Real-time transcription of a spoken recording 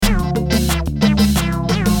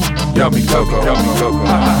Yummy Coco. Yummy Coco.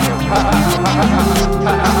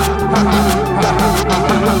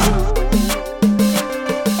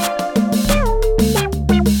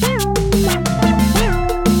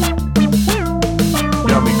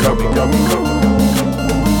 Yummy Coco. Yummy Coco.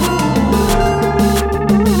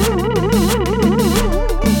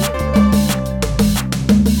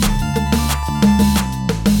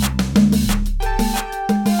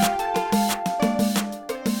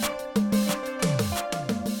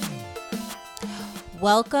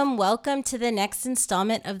 Welcome to the next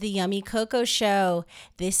installment of the Yummy Coco Show.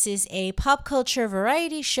 This is a pop culture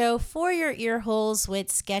variety show for your ear holes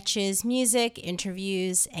with sketches, music,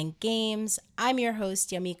 interviews, and games. I'm your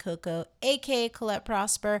host, Yummy Coco, aka Colette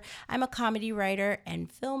Prosper. I'm a comedy writer and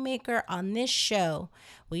filmmaker on this show.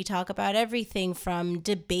 We talk about everything from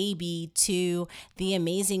DaBaby to the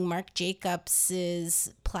amazing Marc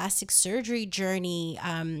Jacobs' plastic surgery journey,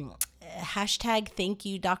 hashtag thank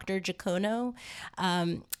you Dr. Giacono.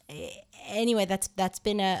 Anyway, that's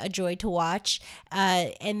been a joy to watch.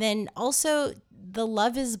 And then also the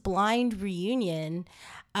Love is Blind reunion.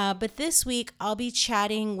 But this week I'll be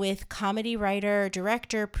chatting with comedy writer,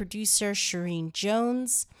 director, producer Sherean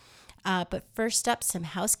Jones. But first up, some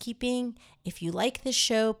housekeeping. If you like this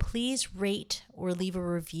show, please rate or leave a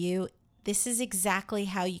review. This is exactly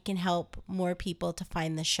how you can help more people to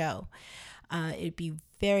find the show. It'd be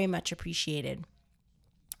very much appreciated.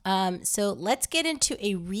 So let's get into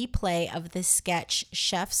a replay of the sketch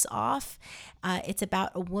Chef's Off. It's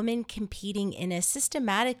about a woman competing in a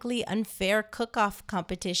systematically unfair cook-off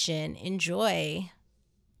competition. Enjoy.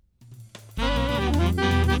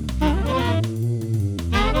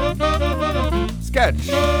 Sketch.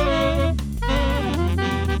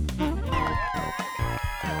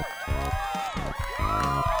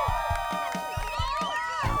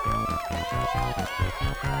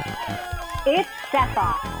 It's Chef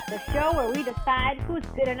Off, the show where we decide who's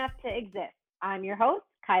good enough to exist. I'm your host,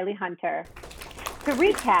 Kylie Hunter. To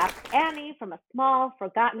recap, Annie from a small,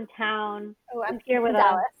 forgotten town. Oh, I'm here with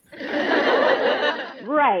Dallas.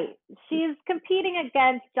 Right. She's competing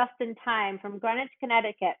against Justin Time from Greenwich,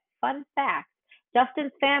 Connecticut. Fun fact,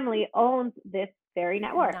 Justin's family owns this very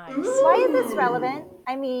network. Nice. Why is this relevant?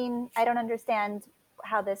 I mean, I don't understand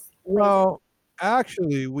how this plays Well,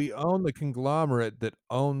 actually, we own the conglomerate that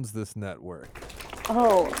owns this network.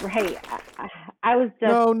 Oh, right. I was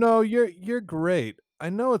just... No, you're great. I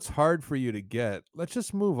know it's hard for you to get. Let's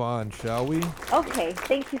just move on, shall we? Okay,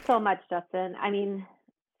 thank you so much, Justin. I mean,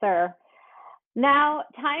 sir. Now,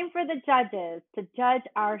 time for the judges to judge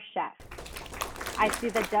our chef. I see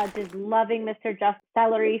the judges loving Mr. Just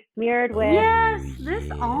celery smeared with... Yes,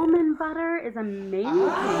 this almond butter is amazing.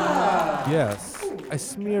 Yes, I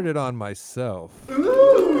smeared it on myself.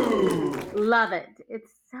 Ooh. Love it.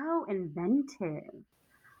 It's so inventive.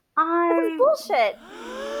 This is bullshit.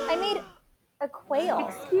 I made a quail.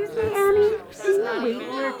 Excuse me, Annie? Can you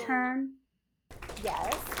wait your turn?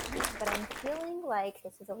 Yes, but I'm feeling like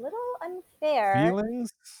this is a little unfair.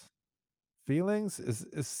 Feelings?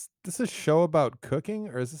 Is this a show about cooking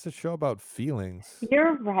or is this a show about feelings?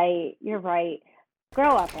 You're right.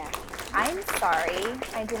 Grow up, Annie. I'm sorry.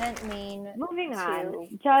 I didn't mean Moving to... on.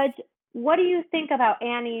 Judge, what do you think about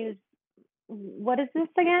Annie's... What is this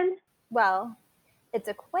again? Well, it's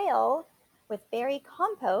a quail with berry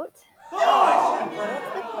compote. And boiled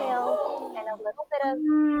the quail and a little bit of...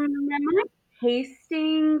 Am I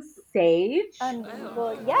tasting sage?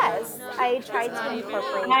 Well, yes. I tried to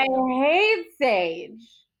incorporate... I hate sage.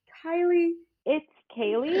 Kylie? It's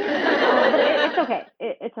Kaylee? But it's okay.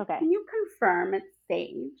 It's okay. Can you confirm it's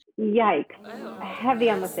sage? Yikes. Heavy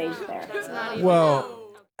on the sage there.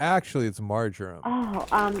 Well, actually, it's marjoram. Oh,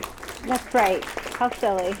 that's right. How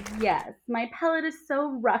silly. Yes, my palate is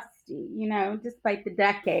so rusty, despite the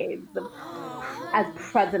decades as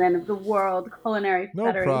president of the World Culinary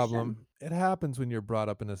Federation. No problem. It happens when you're brought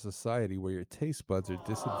up in a society where your taste buds are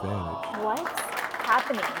disadvantaged. What's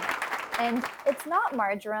happening? And it's not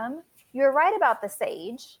marjoram. You're right about the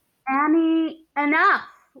sage. Annie, enough.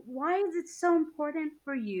 Why is it so important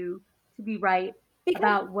for you to be right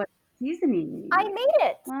about what seasoning you use? I made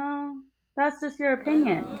it. Well, that's just your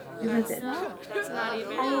opinion, isn't it? That's not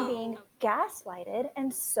even... I'm being gaslighted,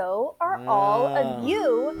 and so are all of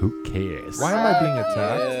you. Who cares? Why am I being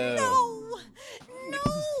attacked? No!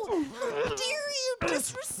 How dare you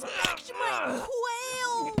disrespect my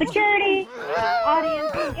quail! Security!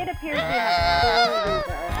 Audience, it appears we have a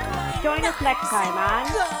loser. Join us next time on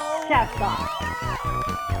Chef's Off.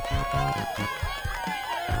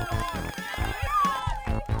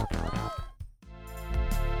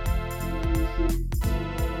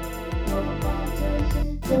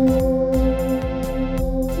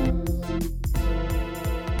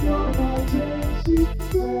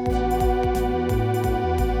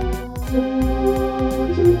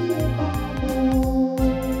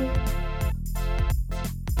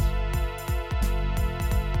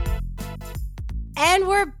 And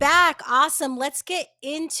we're back. Awesome. Let's get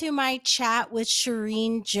into my chat with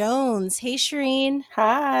Sherean Jones. Hey, Sherean.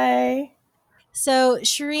 Hi. So,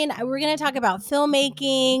 Sherean, we're going to talk about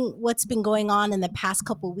filmmaking, what's been going on in the past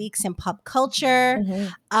couple weeks in pop culture.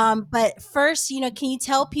 But first, can you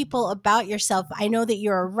tell people about yourself? I know that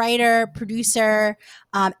you're a writer, producer,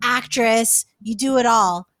 actress. You do it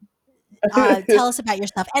all. Tell us about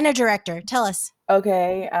yourself, and a director. Tell us.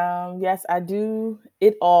 Okay. Yes, I do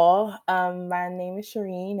it all. My name is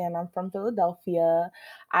Sherean, and I'm from Philadelphia.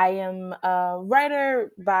 I am a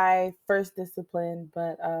writer by first discipline,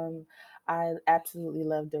 but I absolutely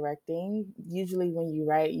love directing. Usually, when you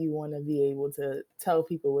write, you want to be able to tell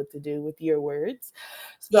people what to do with your words.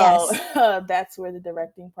 So Yes. that's where the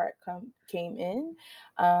directing part came in.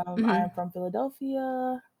 I Mm-hmm. am from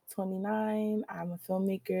Philadelphia. 29. I'm a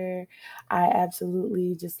filmmaker. I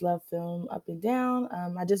absolutely just love film up and down.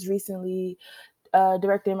 I just recently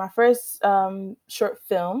directed my first short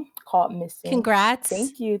film called Missing. Congrats.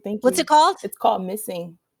 Thank you. Thank What's it you. called? It's called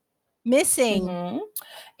Missing. Missing.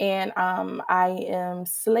 And I am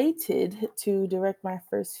slated to direct my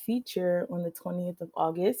first feature on the 20th of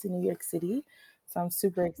August in New York City. So I'm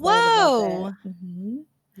super excited about that. Whoa.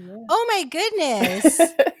 Yeah. Oh my goodness.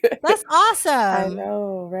 That's I awesome.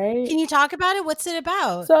 know, right? Can you talk about it? What's it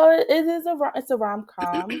about? So it's a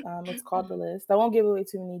rom-com. It's called The List. I won't give away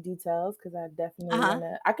too many details because I definitely Uh-huh.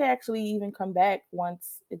 I could actually even come back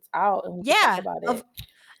once it's out and we can talk Yeah. about Of it.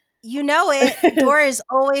 You know it. Door is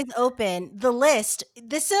always open. The List.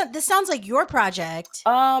 This sounds like your project.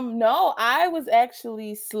 No, I was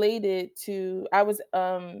actually I was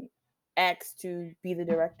asked to be the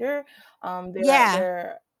director. Yeah.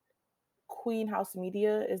 Their Queen House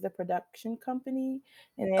Media is the production company,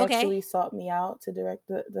 and they Okay. actually sought me out to direct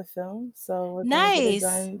the film. So we're gonna get it Nice.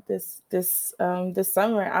 done this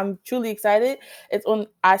summer. I'm truly excited.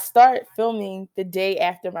 I start filming the day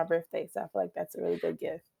after my birthday, so I feel like that's a really good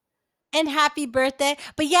gift. And happy birthday.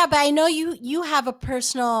 But I know you have a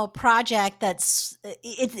personal project that's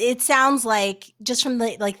it sounds like, just from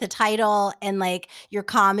the title and like your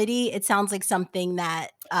comedy, it sounds like something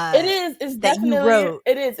that It is. It's that you definitely. wrote.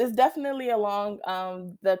 It is. It's definitely along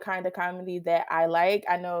the kind of comedy that I like.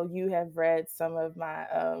 I know you have read some of my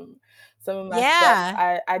stuff.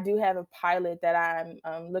 Yeah. I do have a pilot that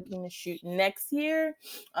I'm looking to shoot next year.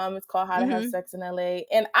 It's called How to Have Mhm. Sex in LA,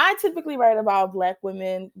 and I typically write about Black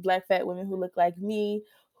women, Black fat women who look like me,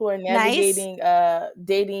 who are Nice. navigating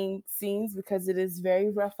dating scenes because it is very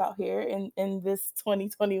rough out here in this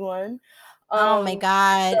 2021. Oh my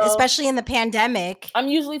God. So Especially in the pandemic. I'm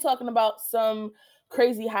usually talking about some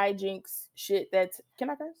crazy hijinks shit can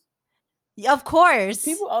I curse? Of course.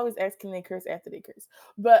 People always ask can they curse after they curse.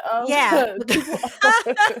 But Yeah. people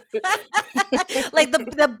Like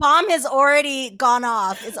the bomb has already gone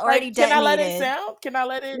off. It's already like, can I let it detonated. sound? Can I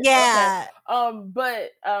let it? Okay. Yeah.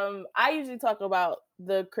 But I usually talk about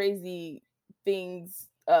the crazy things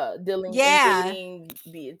dealing in Yeah. dating,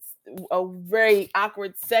 be it a very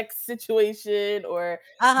awkward sex situation or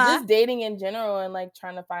Uh-huh. just dating in general and like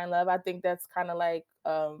trying to find love. I think that's kind of like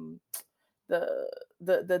the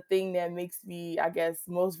the thing that makes me, I guess,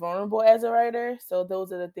 most vulnerable as a writer. So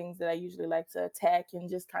those are the things that I usually like to attack and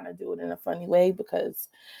just kind of do it in a funny way, because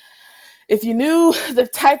if you knew the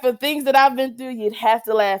type of things that I've been through, you'd have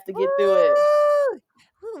to laugh to get through it. Woo!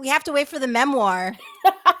 Ooh, we have to wait for the memoir.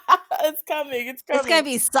 It's coming. It's It's gonna coming.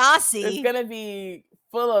 be It's saucy. gonna be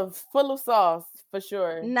full of sauce for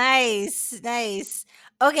sure. Nice, nice.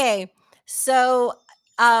 Okay, so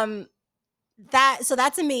um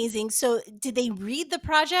that's amazing. So did they read the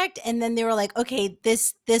project and then they were like, okay,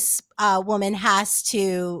 this woman has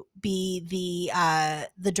to be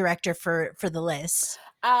the director for The List?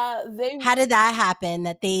 They How did that happen,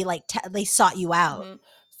 that they they sought you out? Mhm.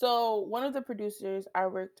 So one of the producers I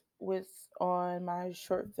worked with on my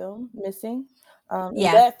short film, Missing, in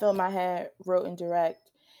Yeah. that film I had wrote and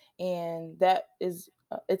direct, and that is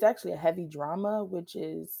it's actually a heavy drama, which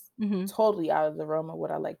is Mhm. totally out of the realm of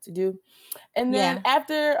what I like to do. And then Yeah.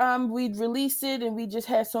 after we'd released it and we just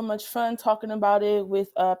had so much fun talking about it with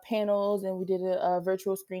panels, and we did a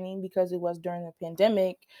virtual screening because it was during the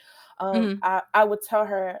pandemic. Mhm. I would tell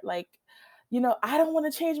her like, I don't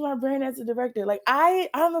want to change my brand as a director. Like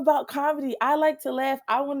I'm about comedy. I like to laugh.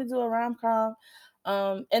 I want to do a rom-com.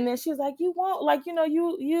 And then she was like, you won't, like,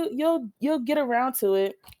 you'll get around to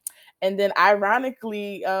it. And then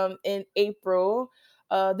ironically, in April,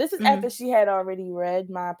 this is after Mhm. she had already read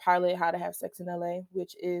my pilot, How to Have Sex in LA,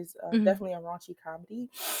 which is Mhm. definitely a raunchy comedy.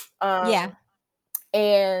 Yeah.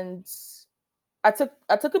 And I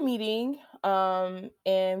took a meeting,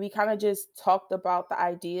 and we kind of just talked about the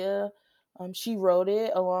idea She wrote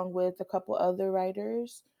it along with a couple other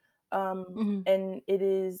writers, Mhm. and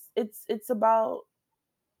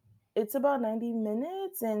it's about 90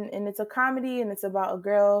 minutes, and it's a comedy, and it's about a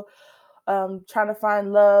girl trying to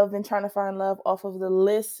find love, and trying to find love off of the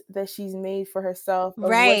list that she's made for herself of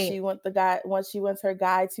Right. what she wants her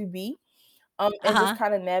guy to be, and just Uh-huh.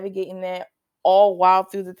 kind of navigating that all while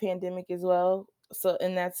through the pandemic as well. So,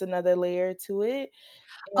 and that's another layer to it.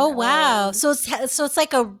 And Oh, wow. So it's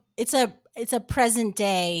like it's a present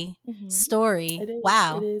day mhm. story. It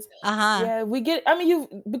Wow. is. Uh-huh. Yeah, we get I mean,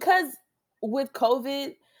 you because with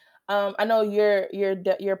COVID, I know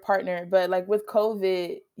your partner, but, like, with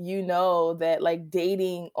COVID, you know that, like,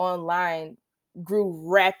 dating online grew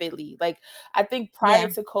rapidly. Like, I think prior Yeah.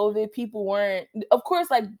 to COVID, people weren't of course,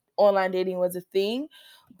 like, online dating was a thing,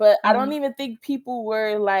 but I don't Mhm. even think people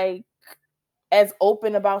were, like, as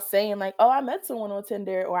open about saying like, "Oh, I met someone on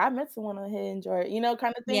Tinder," or "I met someone on Hinge," or,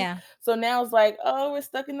 kind of thing. Yeah. So now it's like, "Oh, we're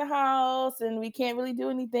stuck in the house and we can't really do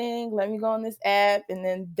anything. Let me go on this app." And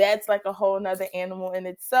then that's like a whole nother animal in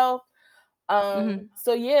itself. Mhm.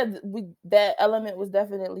 So yeah, that element was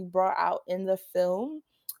definitely brought out in the film.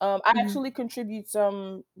 I Mhm. actually contribute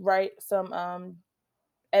some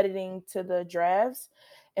editing to the drafts,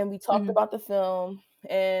 and we talked Mhm. about the film.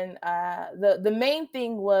 And the main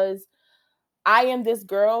thing was I am this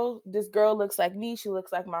girl. This girl looks like me. She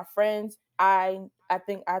looks like my friends. I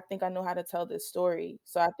think I know how to tell this story.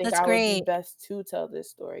 So I think That's I would be great. best to tell this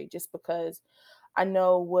story just because I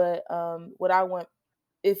know what I want.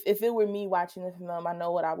 If it were me watching the film, I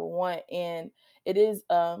know what I would want. And it is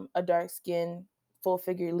a dark skinned full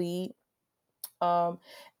figure lead, um,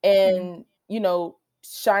 Mhm. and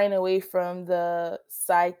shying away from the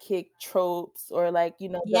sidekick tropes, or like the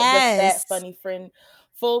fat Yes. funny friend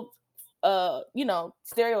folk,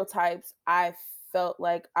 stereotypes. I felt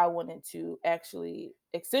like I wanted to actually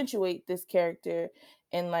accentuate this character,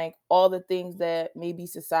 and like all the things that maybe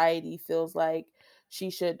society feels like she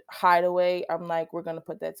should hide away. I'm like, we're gonna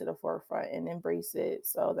put that to the forefront and embrace it.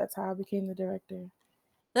 So that's how I became the director.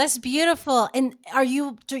 That's beautiful. And are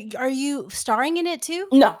you starring in it too?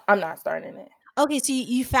 No, I'm not starting it. Okay, so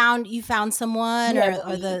you found someone, Yeah, or the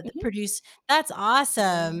or lead. the produce that's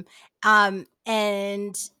Mhm. awesome.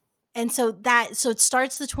 And so it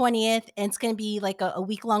starts the 20th, and it's gonna be like a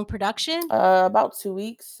week-long production? About 2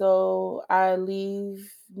 weeks. So I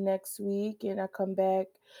leave next week and I come back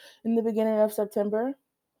in the beginning of September.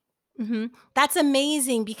 Mhm. That's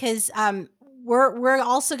amazing because, we're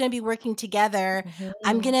also gonna be working together.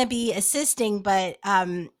 I'm Mhm. gonna be assisting, but,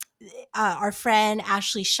 our friend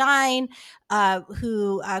Ashley Shine,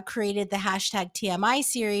 who, created the hashtag TMI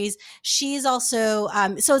series, she's also,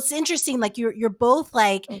 so it's interesting, like, you're both,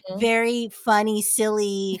 like, Mhm. very funny,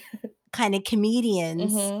 silly kinda comedians,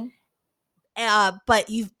 Mhm. but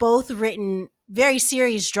you've both written very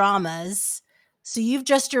serious dramas. So you've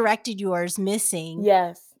just directed yours, Missing.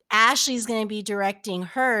 Yes. Ashley's gonna be directing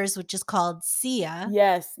hers, which is called Sia,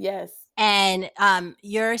 Yes. Yes. and,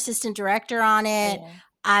 you're assistant director on I it. am.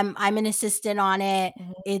 I'm an assistant on it.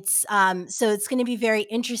 Mhm. So it's gonna be very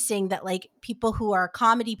interesting that, like, people who are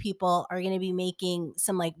comedy people are gonna be making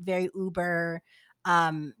some, like, very uber,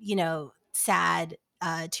 sad,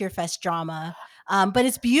 tear-fest drama, but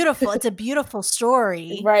it's beautiful. It's a beautiful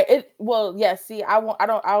story. Right. Yeah, see,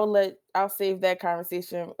 I'll save that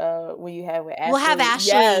conversation when you have with We'll have Ashley. Ashley,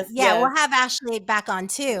 Yes, yeah, yes, we'll have Ashley back on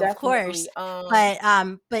too, of course, definitely.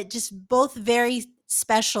 but just both very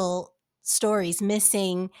special stories,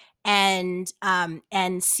 Missing and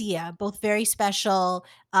Sia, both very special,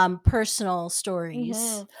 personal stories.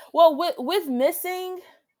 Mhm. Well, with Missing,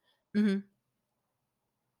 Mhm,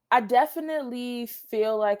 I definitely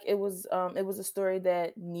feel like it was a story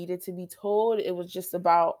that needed to be told. It was just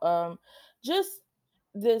about just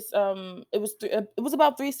this it was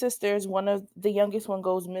about three sisters. One of the youngest one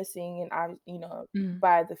goes missing, and mhm.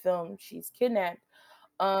 by the film she's kidnapped.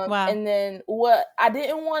 Wow. And then what I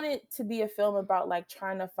didn't want it to be a film about like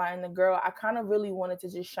trying to find the girl. I kind of really wanted to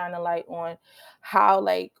just shine a light on how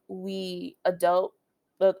like we adultify,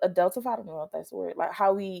 I don't know if that's the word, like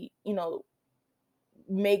how we,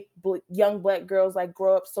 make young black girls like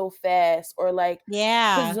grow up so fast, or like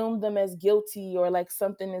Yeah, presume them as guilty, or like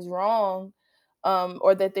something is wrong,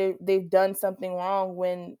 or that they've done something wrong,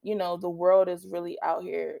 when the world is really out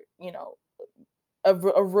here, a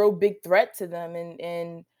real big threat to them.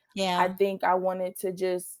 And I yeah, think I wanted to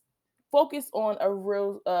just focus on a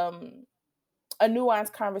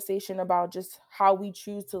nuanced conversation about just how we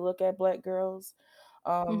choose to look at black girls,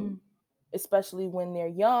 um, mhm. especially when they're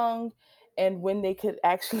young, and when they could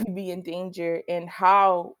actually be in danger, and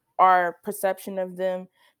how our perception of them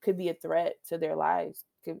could be a threat to their lives.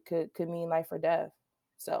 could mean life or death.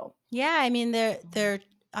 So Yeah, I mean they're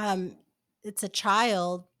um it's a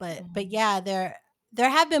child, but mhm. yeah, there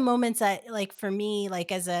have been moments that like for me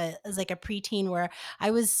like as like a preteen where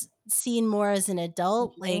I was seen more as an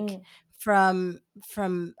adult like Mhm. from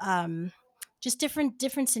just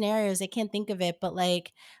different scenarios. I can't think of it, but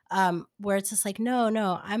like where it's just like no,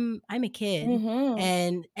 I'm a kid. Mhm.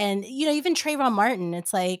 And you know, even Trayvon Martin,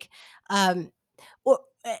 it's like um or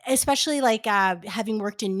especially like having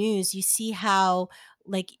worked in news, you see how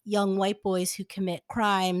like young white boys who commit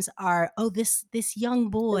crimes are, oh, this young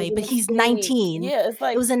It was boy, a but he's mistake. 19. Yeah, it's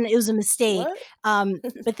like, It was a mistake. what?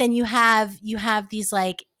 But then you have these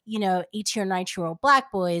like, you know, 18 or 19-year-old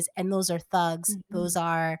black boys, and those are thugs. Mhm. Those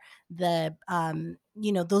are the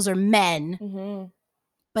you know, those are men, Mhm.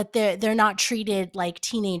 but they're not treated like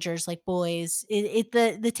teenagers, like boys.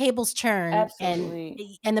 The tables turn,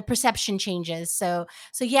 Absolutely. and the perception changes. So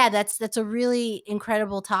yeah, that's a really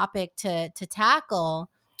incredible topic to tackle.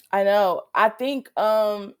 I know. I think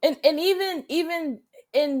and even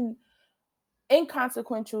in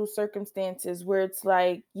inconsequential circumstances where it's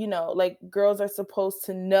like, like girls are supposed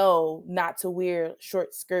to know not to wear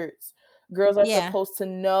short skirts. Girls are Yeah. supposed to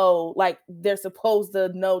know, like they're supposed to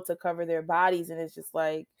know to cover their bodies, and it's just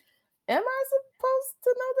like, am I supposed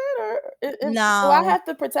to know that, or do I No. have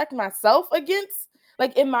to protect myself against?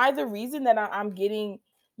 Like, am I the reason that I'm getting,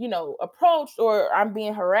 approached, or I'm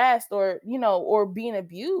being harassed, or or being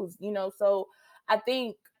abused? So I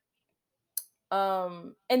think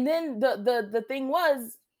and then the thing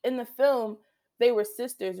was, in the film, they were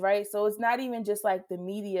sisters, right? So it's not even just like the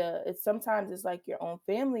media, it's sometimes it's like your own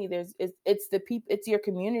family. It's the people, it's your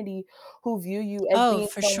community who view you as Oh, being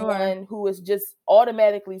for sure. someone who is just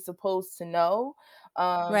automatically supposed to know,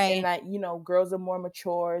 and Right. that girls are more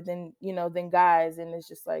mature than guys, and it's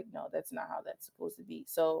just like, no, that's not how that's supposed to be.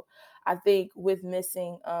 So I think with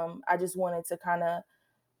missing, I just wanted to kind of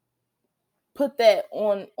put that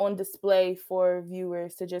on display for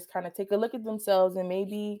viewers to just kind of take a look at themselves and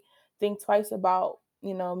maybe think twice about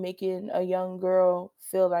making a young girl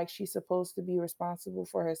feel like she's supposed to be responsible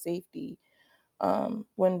for her safety,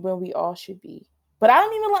 when we all should be. But I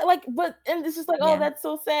don't even like, but and it's just like, oh, Yeah. that's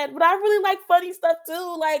so sad, but I really like funny stuff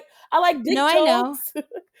too. Like, I like dick No, I know. jokes.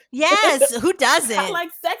 Yes, who I doesn't?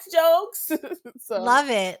 like sex jokes. So Love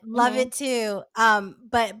mhm. it too.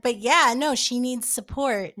 But yeah, no, she needs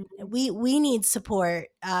support. Mhm. We need support.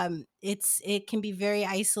 It can be very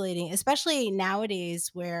isolating, especially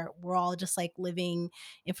nowadays where we're all just like living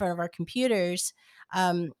in front of our computers.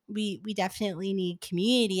 We definitely need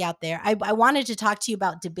community out there. I wanted to talk to you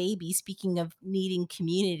about DaBaby. Speaking of needing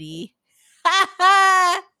community,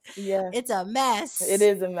 Yes, it's a it mess.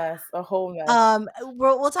 is a mess, a whole mess.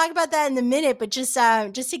 We'll talk about that in a minute, but just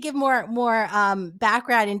to give more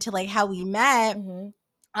background into like how we met. Mhm.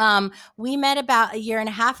 We met about a year and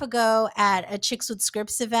a half ago at a Chicks with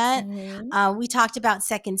Scripts event. Mhm. We talked about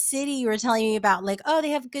Second City. You were telling me about like, oh, they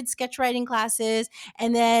have good sketch writing classes,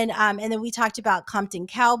 and then we talked about Compton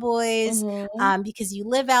Cowboys, Mhm. because you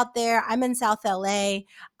live out there. I'm in South LA,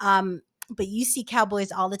 but you see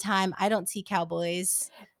cowboys all the time. I don't see cowboys.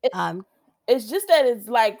 It Um, it's just that it's,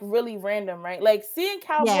 like, really random, right? Like, seeing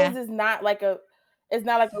yeah, cowboys is not like a it's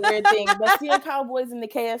not like a weird thing, but seeing cowboys in the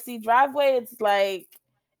KFC driveway, it's like,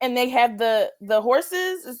 and they have the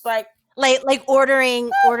horses, it's like, like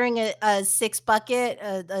ordering a 6 bucket,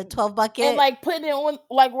 a 12 and, bucket like, putting it on,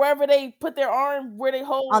 like, wherever they put their arm, where they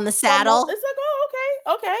hold on the from the, saddle. it's like, "Oh,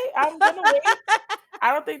 okay, okay, I'm gonna wait."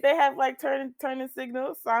 I don't think they have, like, turning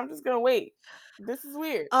signals, so I'm just gonna wait. This is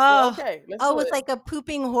weird. Well, Oh, okay, let's oh, do with it. like a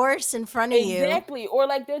pooping horse in front of you. Exactly, or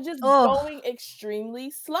like they're just Oh, going extremely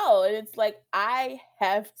slow, and it's like, I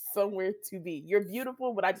have somewhere to be. You're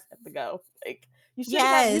beautiful, but I just have to go. Like, you should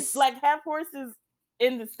have, you yes. like, have horses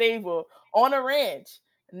in the stable on a ranch,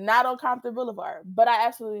 not on Compton Boulevard. But I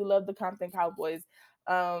absolutely love the Compton Cowboys.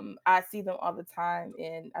 I see them all the time,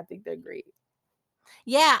 and I think they're great.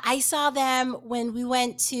 Yeah, I saw them when we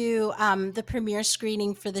went to the premiere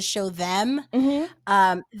screening for the show Them. Mhm.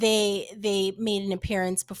 They made an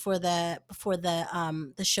appearance before the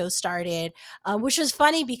show started, which was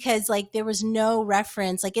funny because like there was no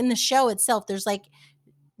reference like in the show itself. There's like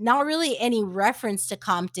not really any reference to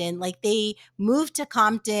Compton. Like they moved to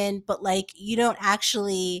Compton, but like you don't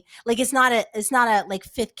actually like it's not a like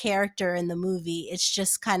fifth character in the movie. It's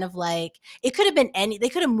just kind of like it could have been any they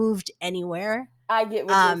could have moved anywhere. I get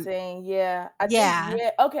what you're Um saying. Yeah, I think, yeah.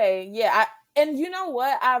 yeah. Okay, yeah. And you know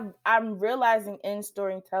what? I'm realizing in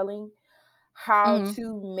storytelling how Mhm.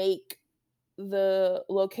 to make the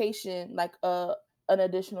location like an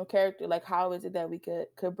additional character. Like, how is it that we could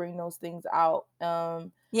bring those things out?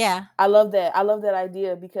 Yeah. I love that. I love that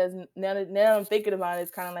idea because now I'm thinking about it,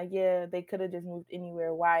 it's kind of like, yeah, they could have just moved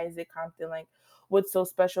anywhere. Why is it Compton? Like, what's so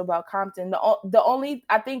special about Compton? The only,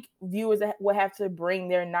 I think viewers would have to bring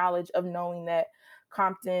their knowledge of knowing that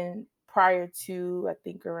Compton prior to, I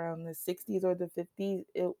think around the 60s or the 50s,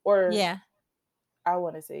 or Yeah. I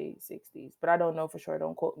want to say 60s, but I don't know for sure.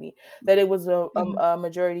 Don't quote me. That it was Mhm. a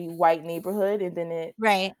majority white neighborhood, and then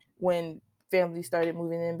Right. when families started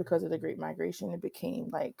moving in because of the Great Migration, it became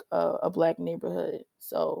like a black neighborhood.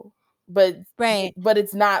 So, but Right. but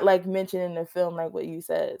it's not like mentioned in the film like what you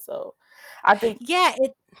said. So, I think. Yeah,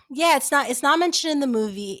 it's not mentioned in the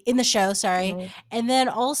movie in the show, sorry. Mhm. And then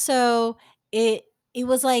also it it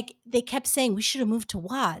was like they kept saying we should have moved to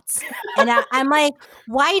Watts. And I'm like,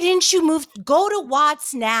 why didn't you move? Go to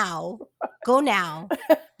Watts now. Go now.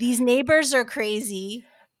 These neighbors are crazy.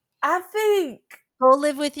 I think. Go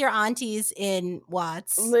live with your aunties in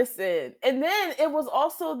Watts. Listen, and then it was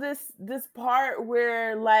also this part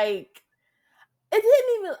where like it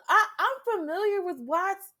didn't even. I'm familiar with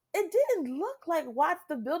Watts. It didn't look like Watts,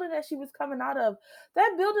 the building that she was coming out of.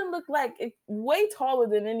 That building looked like way taller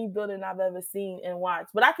than any building I've ever seen in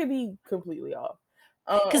Watts. But I could be completely off.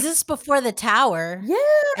 Because this is before the tower. I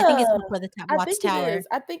think it's Yeah, before the I Watts think it Tower. is.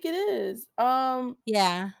 I think it is.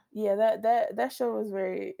 Yeah. Yeah, that show was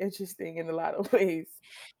very interesting in a lot of ways.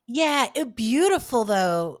 Yeah, beautiful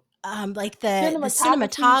though. Like the Cinematography,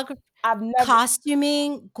 cinematography, I've never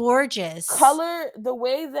costuming, gorgeous. color the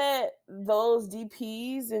way that those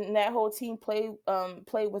DPs and that whole team played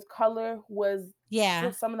with color was Yeah.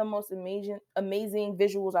 some of the most amazing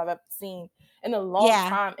visuals I've ever seen in a long Yeah.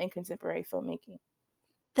 time in contemporary filmmaking.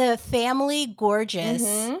 The family, gorgeous.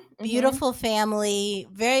 Mhm. Beautiful family,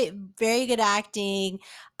 very, very good acting.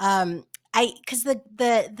 Because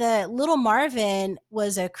the little Marvin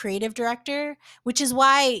was a creative director, which is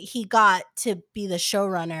why he got to be the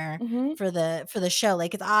showrunner Mhm. for the show.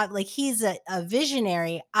 Like it's odd, like he's a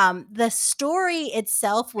visionary. The story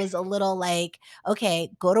itself was a little like, okay,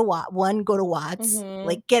 go to Watts, Mhm.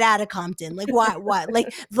 like get out of Compton. Like why?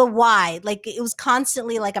 Like the why. Like it was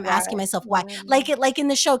constantly like I'm asking Why? myself why. Why Like me? it like in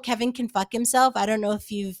the show Kevin Can Fuck Himself. I don't know if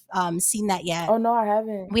you've seen that yet. Oh no, I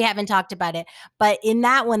haven't. We haven't talked about it. But in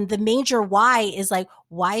that one, the major why is like,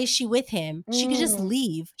 why is she with him? She could just Mm.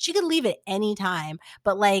 leave. She could leave at any time.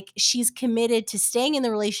 But like she's committed to staying in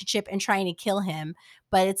the relationship and trying to kill him.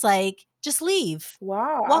 But it's like, just leave.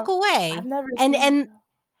 Wow, Walk I've away. never seen the And show.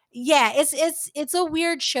 yeah, it's a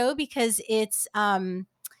weird show because it's like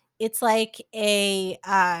it's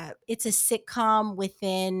a sitcom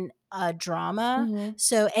within a drama. Mhm.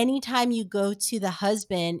 So anytime you go to the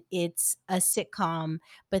husband, it's a sitcom,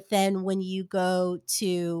 but then when you go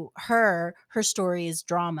to her story is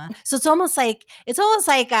drama. So it's almost like Sherean,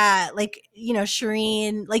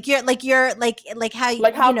 like how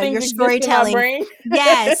Like how things your exist in my storytelling. brain.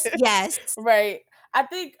 Yes, yes. Right. I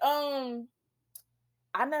think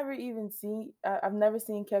I've never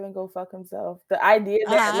seen Kevin go fuck himself. The idea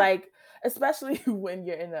that Uh-huh. like especially when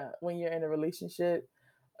you're in a relationship,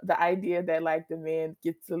 the idea that like the man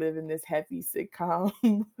gets to live in this happy sitcom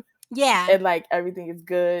Yeah. and like everything is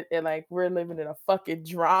good and like we're living in a fucking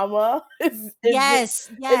drama Yes, it's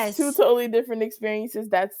two yes. totally different experiences.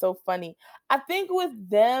 That's so funny. I think with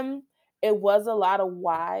them it was a lot of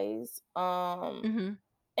whys Mhm.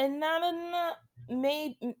 and not enough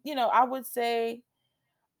made I would say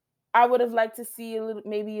I would have liked to see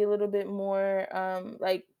maybe a little bit more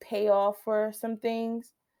like payoff for some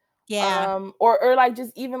things. Yeah. Or like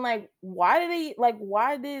just even like why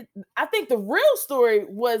did I think the real story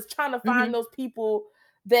was trying to find Mhm. those people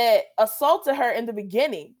that assaulted her in the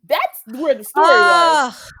beginning. That's where the story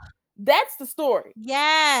was. Oh, That's the story.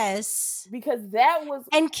 yes. Because that was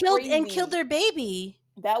And killed crazy. their baby.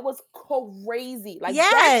 That was crazy. Like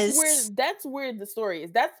Yes. that's where the story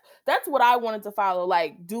is. That's what I wanted to follow.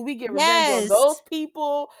 Like, do we get revenge on those Yes.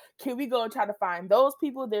 people? Can we go and try to find those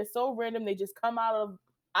people? They're so random. They just come out of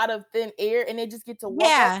thin air and they just get to walk off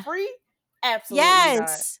Yeah. free? Absolutely not.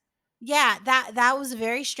 Yes. Yeah, that was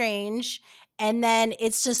very strange. And then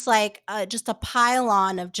it's just a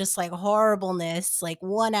pile-on of just, like, horribleness, like,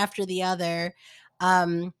 one after the other.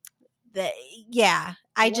 Um, the yeah,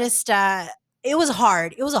 I Yeah, just, it was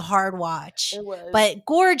hard. It was a hard watch, it was. but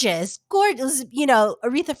gorgeous. Gorgeous,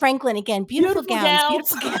 Aretha Franklin again, beautiful Beautiful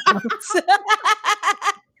gowns, gowns. beautiful gowns.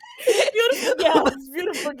 Beautiful gowns.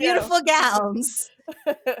 Beautiful gowns. Beautiful gowns,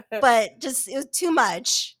 but just it was too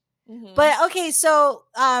much. Mhm. But okay, so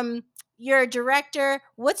you're a director.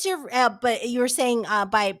 What's your but you were saying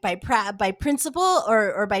by principle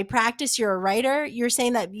or by practice you're a writer. You're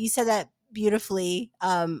saying that you said that beautifully.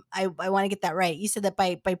 I want to get that right. You said that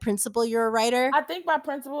by principle you're a writer. I think by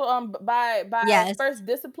principle, by Yes. first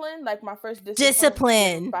discipline, like my first discipline, yeah,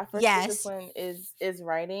 Discipline. my first Yes. discipline is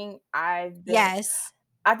writing. I've been, Yes.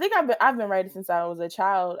 I think I've been writing since I was a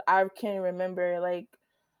child. I can remember like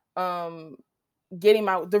um getting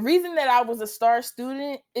my the reason that I was a star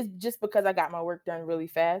student is just because I got my work done really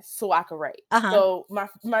fast so I could write. Uh-huh. So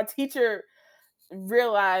my teacher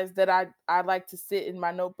realized that I like to sit in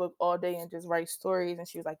my notebook all day and just write stories. And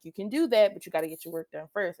she was like, "You can do that, but you got to get your work done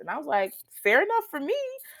first." And I was like, "Fair enough for me.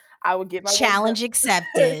 I would get my work Challenge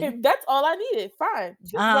accepted. done." That's all I needed. Fine.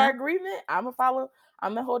 This is our Uh-huh. agreement. I'm gonna follow.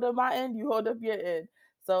 I'm gonna hold up my end. You hold up your end.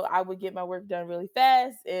 So I would get my work done really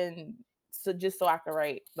fast, and so just so I could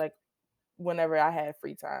write like whenever I had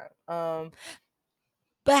free time.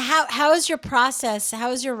 But how is your process?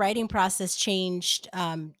 How has your writing process changed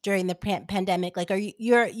during the pandemic? Like, are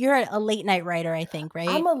you're a late night writer? I think,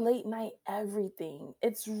 I'm right? a late night everything.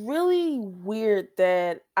 It's really weird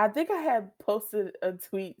that I think I had posted a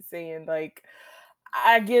tweet saying like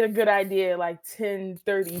I get a good idea like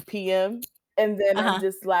 10:30 p.m. and then Uh I'm huh.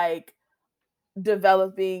 just like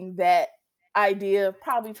developing that idea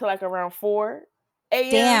probably to like around 4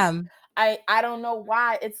 a.m. Damn. I don't know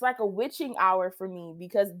why. It's like a witching hour for me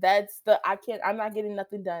because that's the I'm not getting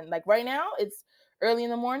nothing done. Like right now, it's early in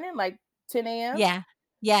the morning, like 10 a.m. Yeah.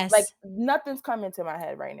 Like Yes. nothing's coming to my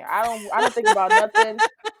head right now. I don't think about nothing.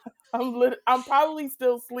 I'm probably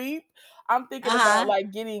still asleep. I'm thinking Uh about huh.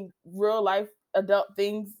 like getting real life adult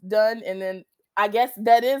things done, and then I guess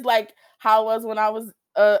that is like how it was when I was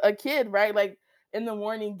a kid, right? Like in the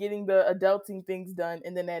morning getting the adulting things done,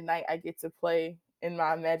 and then at night I get to play in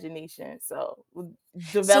my imagination. So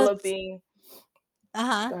So, developing. uh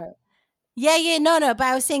huh. Go ahead. Yeah. Yeah. No. No. But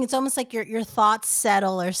I was saying it's almost like your thoughts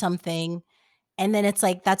settle or something, and then it's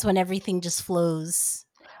like that's when everything just flows.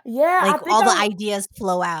 Yeah, I Like think all the ideas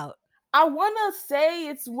flow out. I wanna say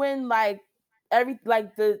it's when like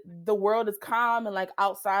like the world is calm and like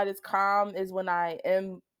outside is calm is when I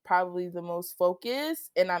am probably the most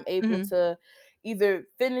focused and I'm able Hmm. to either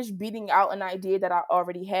finish beating out an idea that I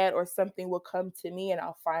already had or something will come to me and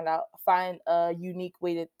I'll find a unique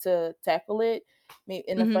way to tackle it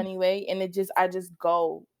in a Hmm. funny way and I just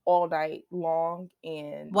go all night long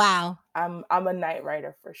and Wow. I'm a night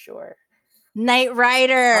writer for sure. Night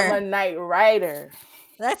I'm a rider. night writer.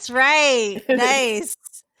 That's right. Nice.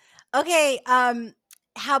 Okay,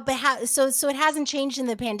 how so it hasn't changed in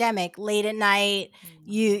the pandemic. Late at night,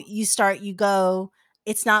 you go.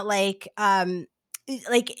 It's not like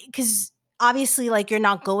like cuz obviously like you're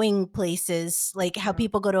not going places like how No.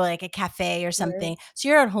 people go to like a cafe or Right. something. So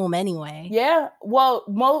you're at home anyway. Yeah, well,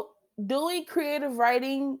 doing creative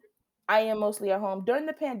writing, I am mostly at home. During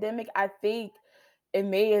the pandemic, I think it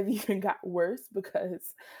may have even got worse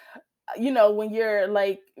because, when you're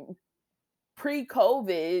like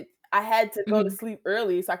pre-COVID, I had to go to Mhm. sleep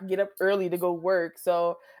early so I could get up early to go work.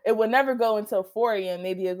 So it would never go until 4 a.m.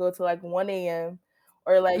 Maybe it'll go to like 1 a.m.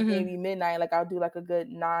 or like Mhm. maybe midnight. Like I'll do like a good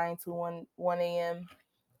 9 to 1 a.m.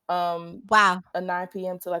 um Wow. a 9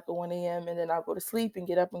 p.m. to like a 1 a.m. and then I'll go to sleep and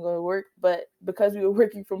get up and go to work. But because we were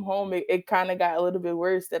working from home, it kind of got a little bit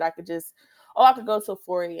worse that I could go till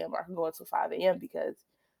 4 a.m. or I can go until 5 a.m. because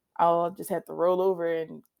I'll just have to roll over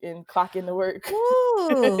and clock into work.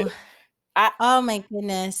 Ooh. I Oh my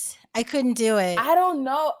goodness. I couldn't do it. I don't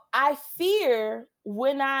know. I fear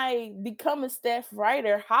when I become a staff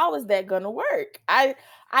writer, how is that gonna work? I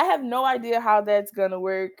have no idea how that's gonna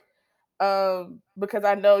work. Because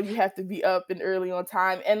I know you have to be up and early on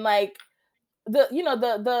time and like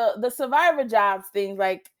the survivor jobs thing,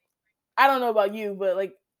 like I don't know about you, but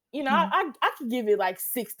like, Mhm. I could give it like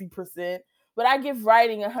 60%, but I give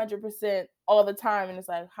writing 100% all the time. And it's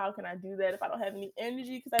like, how can I do that if I don't have any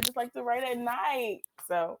energy? Because I just like to write at night.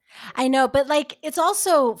 So I know, but like it's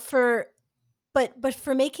also for but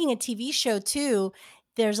for making a TV show too,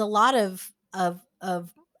 there's a lot of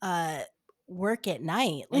uh work at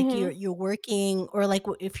night. Like mhm. you're working or like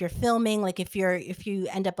if you're filming, like if you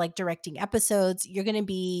end up like directing episodes, you're going to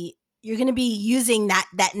be using that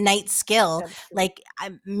night skill. That is true. Like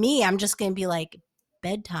I'm just going to be like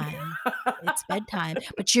bedtime. It's bedtime.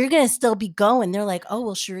 But you're going to still be going. They're like, "Oh,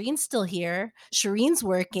 well Shireen's still here. Shireen's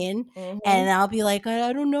working." And Mhm. I'll be like,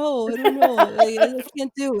 I don't know. I don't know. I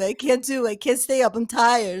can't do it. I can't do it. I can't stay up. I'm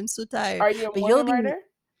tired. I'm so tired." Are you a But you'll morning be writer?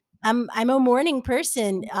 I'm a morning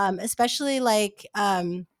person, Mhm. especially like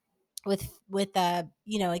with a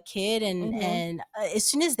kid Mhm. and as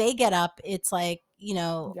soon as they get up, it's like you You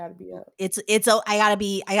know, gotta be up. it's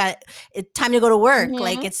time to go to work.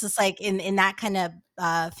 Like, Mm-hmm. it's just like in that kind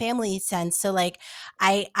of family sense. So like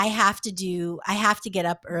I have to get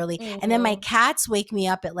up early, and then my Mm-hmm. cats wake me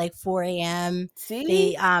up at like 4 a.m. See?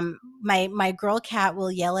 They my girl cat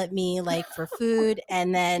will yell at me like for food,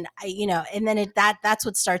 and then and then that's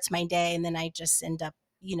what starts my day, and then I just end up,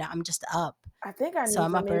 I'm just up. I think I So need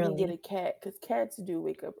I'm to up maybe get a early. cat because cats do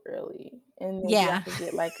wake up early, and maybe I Yeah. could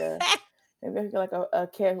get like a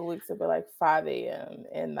cat who wakes up at like 5 a.m.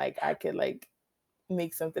 and like I could like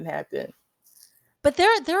make something happen. But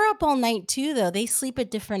they're up all night too, though. They sleep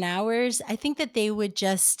at different hours. I think that they would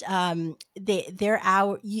just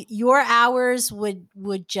your hours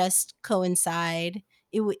would just coincide.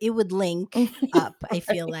 It would link up, I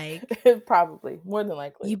feel like. Right. Probably more than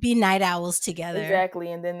likely. You'd be night owls together.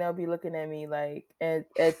 Exactly, and then they'll be looking at me like at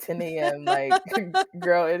 10 a.m. like,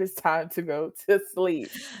 girl, it is time to go to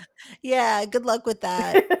sleep. Yeah, good luck with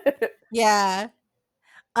that. Yeah.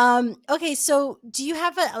 Okay, so do you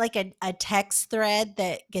have a text thread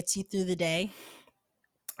that gets you through the day?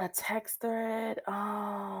 A text thread.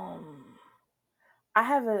 I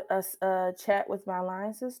have a chat with my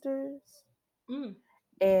line sisters, Mm.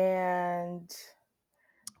 and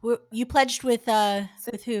You pledged with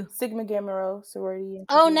who? Sigma Gamma Rho sorority and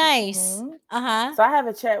Oh, fraternity. nice. Mhm. Uh-huh. So I have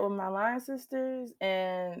a chat with my line sisters,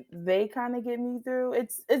 and they kind of get me through.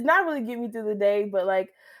 It's not really get me through the day, but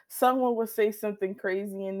like someone will say something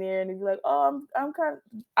crazy in there, and they'd be like, "Oh, I'm kind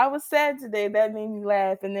of I was sad today. That made me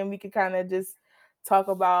laugh," and then we could kind of just talk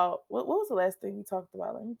about what was the last thing we talked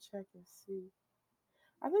about. Let me check and see.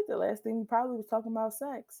 I think the last thing we probably was talking about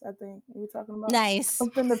sex. I think we were talking about Nice.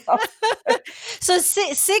 something about sex. So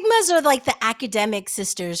Sigmas are like the academic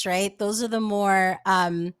sisters, right? Those are the more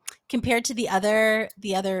compared to the other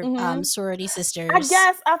Hmm. sorority I sisters.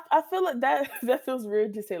 guess I feel like that that feels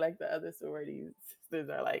weird to say like the other sorority sisters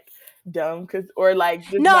are like dumb because or like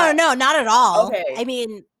just No, not no, not at all. I okay.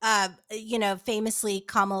 mean, famously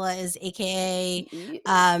Kamala is AKA. She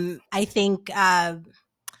is. I think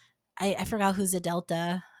I forgot who's a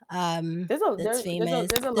Delta. That's famous.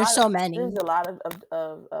 There's a There's lot so many.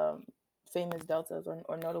 of famous deltas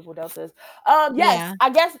or notable deltas. Yes, Yeah. I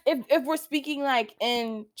guess if we're speaking like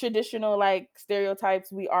in traditional like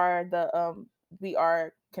stereotypes, we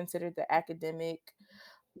are considered the academic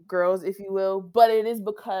girls, if you will, but it is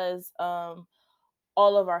because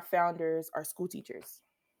all of our founders are school teachers.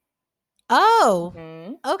 Oh,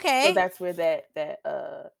 Mhm. So okay. that's where that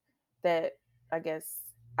I guess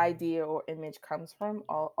idea or image comes from.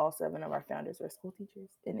 All seven of our founders are school teachers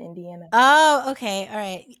in Indiana. Oh, okay. All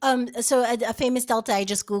right. So a famous Delta I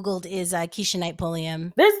just Googled is Keisha Knight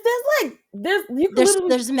Pulliam. There's you can literally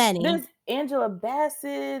There's many. there's Angela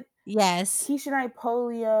Bassett, Yes. Keisha Knight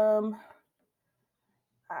Polium.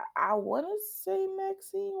 I want to say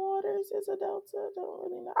Maxine Waters is a Delta. Don't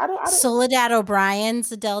really know. I don't. Soledad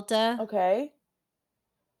O'Brien's a Delta. Okay,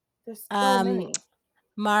 there's so Um, many.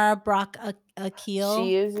 Mara Brock She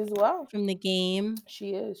Akil is as well. from The Game.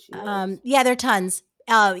 She is. She is. Yeah, there are tons.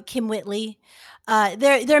 Kim Whitley.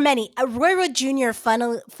 There are many. Roy Wood Jr.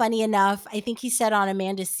 Funny enough, I think he said on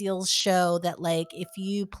Amanda Seales' show that like if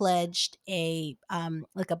you pledged a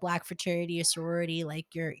like a black fraternity or sorority, like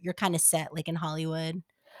you're kind of set like in Hollywood.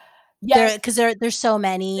 Yes, There's so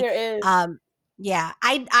many. there is. Um, yeah,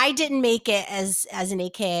 I didn't make it as an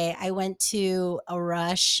AKA. I went to a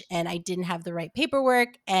rush and I didn't have the right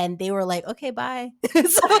paperwork, and they were like, "Okay, bye." So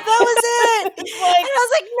that was it. And It's like, I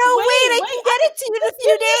was like, "No, wait, I can get it to you in just a give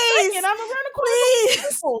few me a second. days, I'm around the corner from please."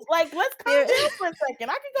 Staples. Like, let's calm There, down for a second.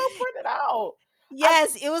 I can go print it out. I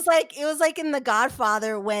yes, it was like in The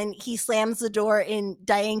Godfather when he slams the door in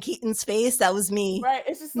Diane Keaton's face. That was me, right.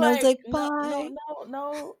 It's just and I was like like, "Bye."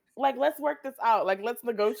 no. Like, let's work this out. Like, let's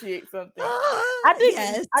negotiate something. Ah, I think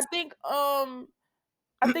yes. I think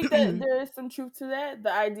I think that there is some truth to that.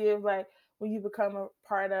 The idea of like when you become a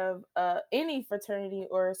part of any fraternity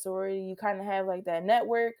or sorority, you kind of have like that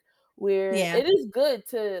network where Yeah. it is good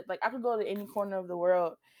to like I could go to any corner of the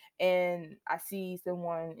world and I see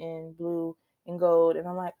someone in blue and gold and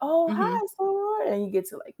I'm like, oh Hmm. hi, soror, and you get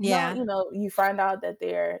to like Yeah. you find out that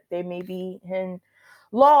they may be in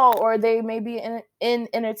law or they may be in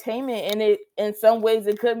entertainment and it in some ways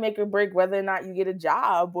it could make or break whether or not you get a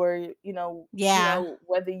job or Yeah.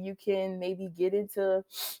 whether you can maybe get into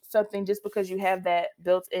something just because you have that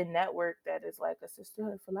built-in network that is like a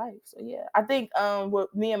sisterhood for life. So yeah, I think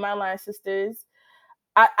with me and my line sisters,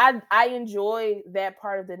 I enjoy that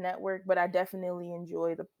part of the network, but I definitely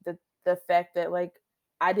enjoy the fact that like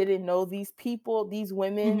I didn't know these people, these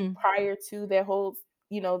women Hmm. prior to their whole,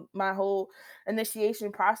 my whole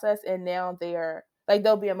initiation process, and now they are like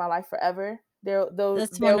they'll be in my life forever. That's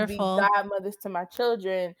They'll be wonderful. godmothers to my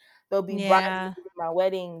children. They'll be Yeah. bridesmaids at my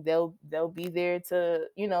wedding. They'll be there to,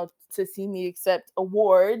 to see me accept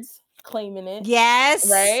awards, claiming it, Yes.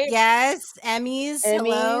 right? Yes. Emmys. Emmys,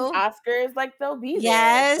 Hello. Oscars, like they'll be there.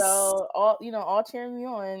 Yes. So all cheering me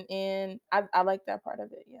on, and I like that part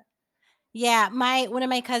of it. Yeah. Yeah, my one of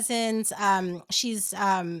my cousins, she's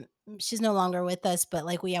no longer with us, but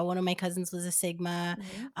like one of my cousins was a Sigma,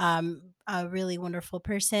 Mhm. a really wonderful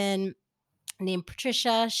person named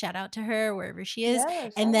Patricia. Shout out to her wherever she is. Yeah,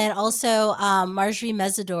 And shout then out to also Marjorie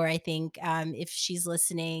Mesidor, I think, if she's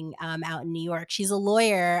listening out in New York. She's a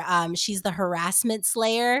lawyer. She's the harassment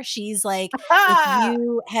slayer. She's like, if her.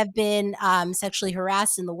 you have been sexually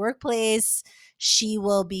harassed in the workplace, she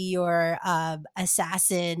will be your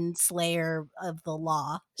assassin slayer of the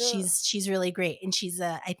law. Sure. She's really great, and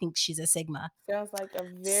I think she's a Sigma. Sounds like a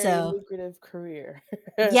very So lucrative career.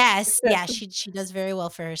 yes, yeah, she does very well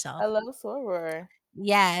for herself. I love soror.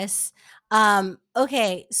 Yes.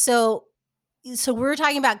 Okay, so we're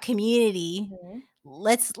talking about community. Mhm.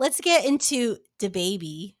 Let's get into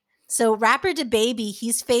DaBaby. So rapper DaBaby,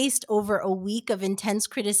 he's faced over a week of intense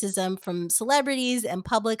criticism from celebrities and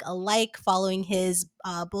public alike following his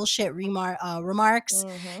bullshit remarks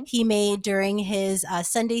Mhm. he made during his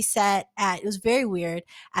Sunday set it was very weird,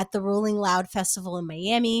 at the Rolling Loud Festival in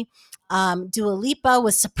Miami. Dua Lipa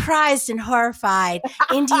was surprised and horrified.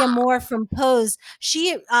 India Moore from Pose,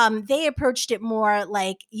 they approached it more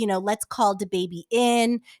like, let's call DaBaby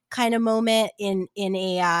in kind of moment in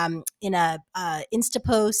a Insta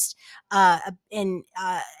post,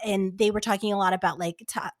 and they were talking a lot about like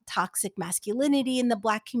toxic masculinity in the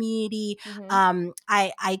Black community. Mhm.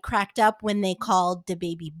 I cracked up when they called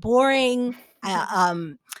DaBaby boring.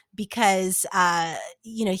 Because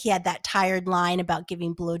he had that tired line about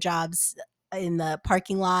giving blowjobs in the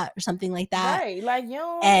parking lot or something like that. Right. Like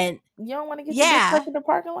And you don't want to get your dick yeah, sucked in the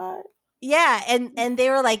parking lot? yeah, and they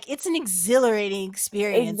were like, "It's an exhilarating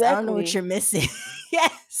experience. I don't know what Exactly. you're missing."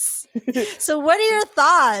 Yes. So what are your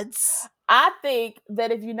thoughts? I think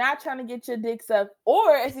that if you're not trying to get your dick sucked,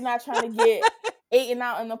 or if you're not trying to get eaten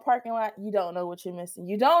out in the parking lot, you don't know what you're missing.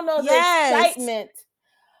 You don't know the Yes. excitement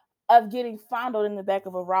of getting fondled in the back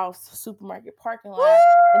of a Ross supermarket parking lot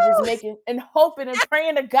and just Woo! making and hoping and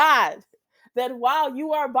praying to God that while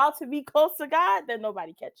you are about to be close to God, that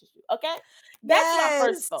nobody catches you. Okay? That's my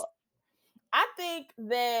first Yes. thought. I think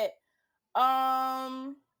that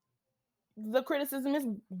um the criticism is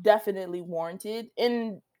definitely warranted,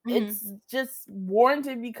 and Mhm. it's just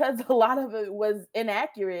warranted because a lot of it was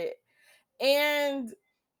inaccurate. And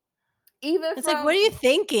even It's like, what are you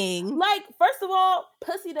thinking? like, first of all,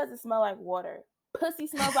 pussy doesn't smell like water. Pussy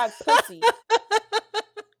smells like pussy.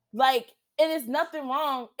 Like, and there's nothing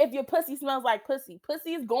wrong if your pussy smells like pussy.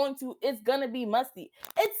 Pussy it's gonna be musty.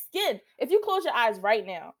 It's skin. If you close your eyes right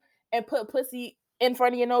now and put pussy in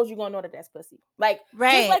front of your nose, you're gonna know that that's pussy. Like, just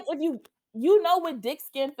Right. like if you know what dick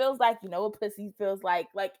skin feels like, you know what pussy feels like.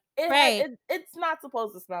 Like Right. it's not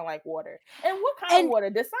supposed to smell like water. And what kind of And water?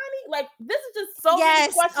 Dasani? Like, this is just so many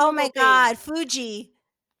yes, oh questionable my things. god, Fuji.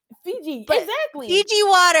 Fiji, But exactly. Fiji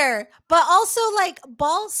water, but also like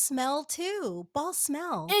ball smell too. Ball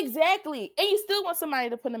smell. Exactly. And you still want somebody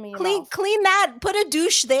to put them in your Clean mouth. clean that. Put a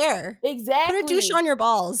douche there. Put a douche Exactly. on your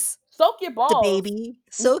balls. Soak your The balls. baby.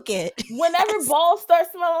 Soak it. Whenever Yes. balls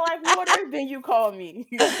start smelling like water, then you call me.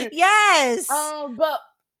 Yes. But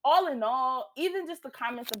all in all, even just the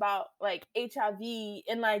comments about like HIV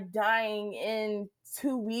and like dying in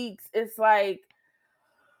 2 weeks, it's like,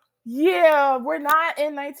 yeah, we're not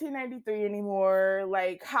in 1993 anymore.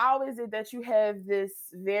 Like, how is it that you have this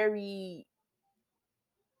very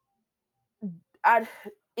I,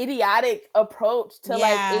 idiotic approach to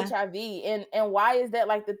like Yeah. HIV, and why is that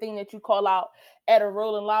like the thing that you call out at a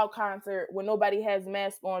Rolling Loud concert when nobody has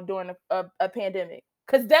masks on during a pandemic?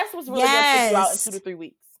 Because that's what's really going to take you out in Yes. 2 to 3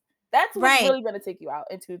 weeks. That's what's Right. really going to take you out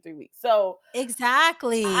in 2 to 3 weeks. So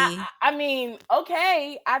Exactly. I mean,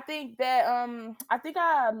 okay, I think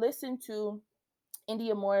I listened to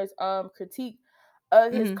India Moore's critique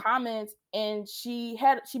of his Mhm. comments, and she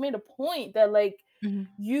made a point that like Mhm.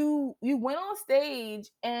 you went on stage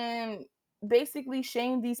and basically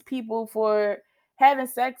shamed these people for having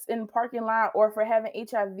sex in the parking lot or for having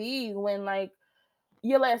HIV when like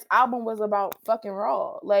your last album was about fucking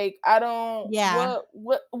raw. Like, I don't Yeah.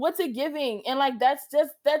 what's it giving? And like that's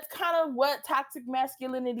kind of what toxic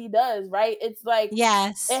masculinity does, right? It's like it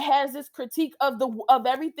Yes. has this critique of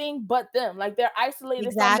everything but them. Like, they're isolated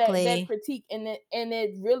from that Exactly. critique, and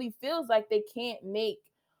it really feels like they can't make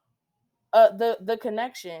the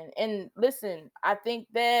connection. And listen, I think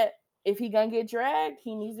that if he gonna get dragged,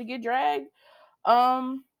 he needs to get dragged.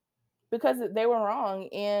 Um because they were wrong,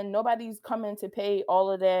 and nobody's coming to pay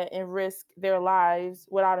all of that and risk their lives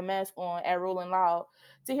without a mask on at Rolling Loud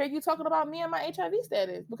to hear you talking about me and my HIV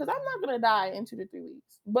status, because I'm not gonna die in 2 to 3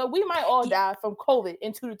 weeks, but we might all die from COVID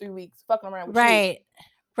in 2 to 3 weeks fucking around with you. Right.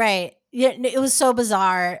 Right. Yeah, it was so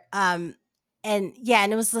bizarre. And yeah,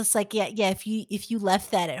 and it was just like, yeah, if you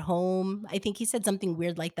left that at home, I think he said something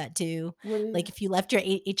weird like that too. What Like is if you left your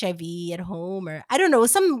HIV at home, or I don't know,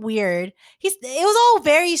 something weird. It was all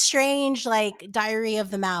very strange, like diarrhea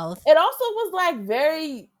of the mouth. it? Also was like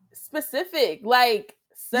very specific, like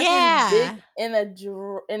sucking dick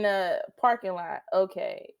Yeah. in a parking lot.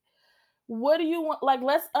 Okay, what do you want? Like,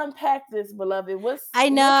 let's unpack this, beloved. I What's know.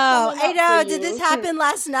 coming I up for know. Did this you? happen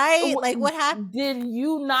last night? Like what happened? Did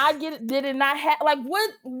you not get it? Did it not have, like, what?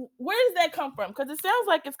 Where does that come from? Because it sounds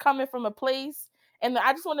like it's coming from a place, and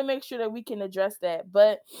I just want to make sure that we can address that.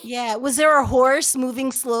 But Yeah. Was there a horse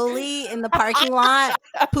moving slowly in the parking lot,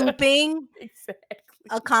 pooping? exactly,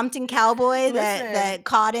 A Compton cowboy that listen,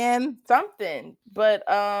 caught him? something. But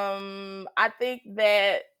I think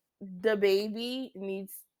that DaBaby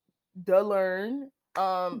needs to learn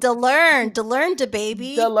To learn, to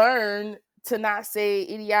DaBaby. learn to not say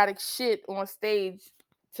idiotic shit on stage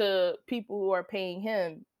to people who are paying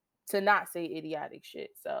him to not say idiotic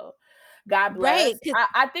shit. So God bless. Right. 'Cause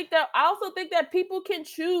I also think that people can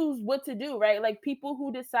choose what to do, right? Like people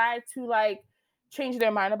who decide to like change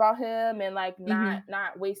their mind about him and like Mhm.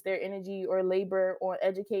 not waste their energy or labor on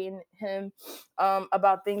educating him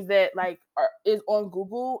about things that like is on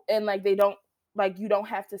Google, and like they don't, like, you don't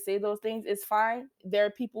have to say those things, it's fine. There are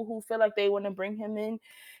people who feel like they want to bring him in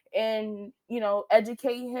and,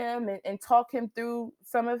 educate him and talk him through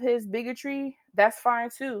some of his bigotry. That's fine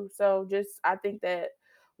too. So just, I think that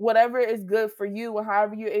whatever is good for you and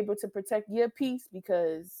however you're able to protect your peace,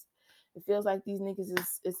 because it feels like these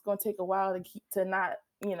niggas it's gonna take a while to keep to not,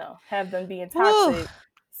 have them being Woo. toxic.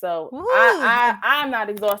 So Woo. I'm not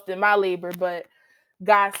exhausting my labor, but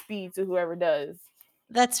Godspeed to whoever does.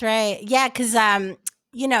 That's right. Yeah, because now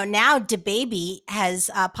DaBaby has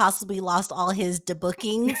possibly lost all his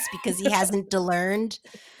bookings because he hasn't learned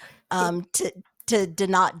to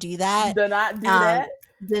not do that. Do not do Um, that.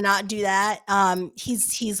 did not do that.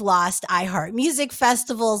 He's lost iHeart Music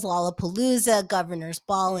Festivals, Lollapalooza, Governor's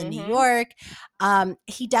Ball in New Mm-hmm. York.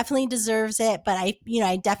 He definitely deserves it, but I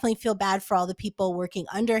definitely feel bad for all the people working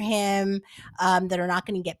under him that are not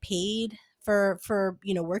going to get paid for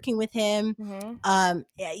working with him. Mm-hmm.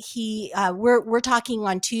 We're talking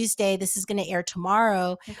on Tuesday. This is going to air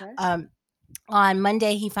tomorrow. Okay. On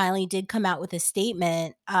Monday, he finally did come out with a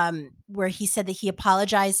statement where he said that he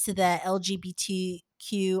apologized to the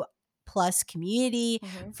LGBTQ plus community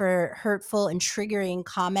Mm-hmm. for hurtful and triggering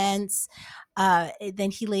comments.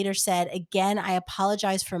 Then he later said, again, I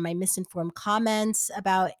apologize for my misinformed comments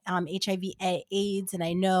about HIV AIDS, and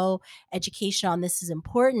I know education on this is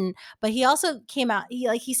important. But he also came out,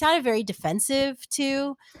 he sounded very defensive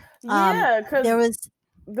too. Yeah, because There was,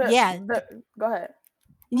 yeah, the go ahead.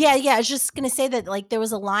 yeah, I was just gonna say that like there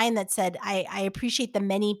was a line that said, I appreciate the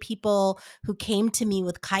many people who came to me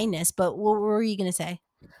with kindness, but what were you gonna say?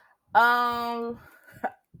 Um,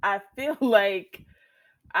 I feel like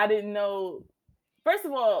I didn't know. First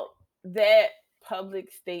of all, that public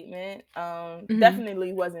statement Mhm.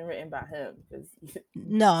 definitely wasn't written by him, because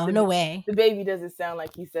No, no way. DaBaby doesn't sound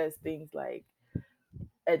like he says things like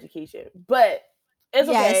education, but it's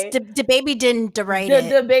Yes, okay. DaBaby didn't write it.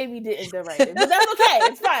 DaBaby didn't write it, but that's okay.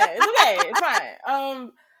 It's fine. It's okay. It's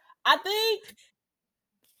fine. I think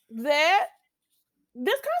that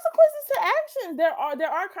there's consequences to actions. There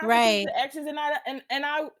are consequences Right. to actions, and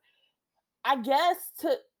I guess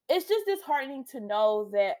it's just disheartening to know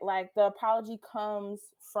that like the apology comes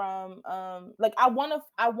from like I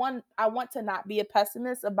want to not be a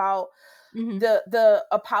pessimist about Mhm. the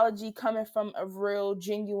apology coming from a real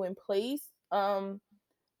genuine place.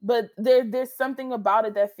 But there's something about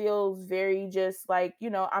it that feels very just like,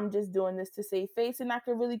 I'm just doing this to save face and I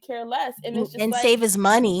could really care less. And it's just And like, save his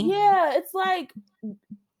money. yeah, it's like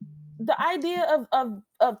the idea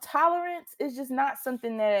of tolerance is just not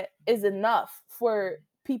something that is enough for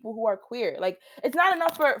people who are queer. Like, it's not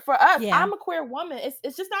enough for us. Yeah. I'm a queer woman.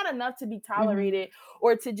 It's just not enough to be Mhm. tolerated,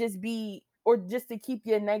 or to just be, or just to keep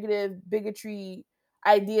your negative bigotry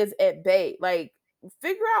ideas at bay. Like,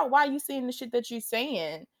 figure out why you saying the shit that you're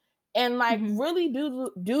saying, and like Mhm. really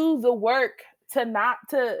do the work to not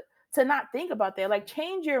think about that. Like,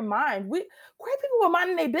 change your mind. Queer people were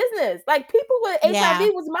minding their business. Like, people with Yeah.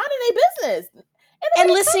 HIV was minding their business, and And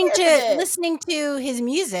nobody come here for that. listening to his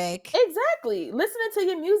music. Exactly. Listening to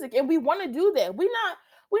your music, and we want to do that. We're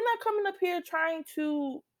not coming up here trying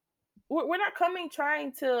to. We're not coming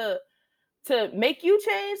trying to to make you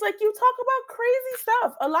change. Like, you talk about crazy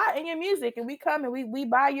stuff a lot in your music, and we come and we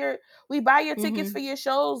buy your tickets Mhm. for your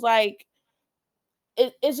shows. Like,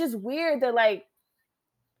 it's just weird that like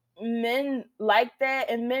men like that,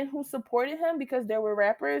 and men who supported him, because there were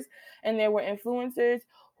rappers and there were influencers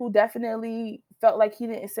who definitely felt like he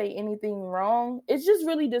didn't say anything wrong. It's just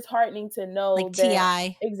really disheartening to know Like that.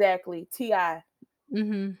 Ti. Exactly, Ti,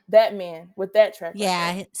 Mhm. that man with that track record.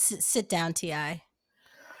 Yeah, sit down, Ti. Take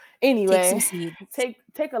some Anyway, seats.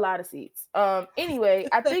 take a lot of seats. Anyway,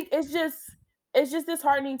 I think it's just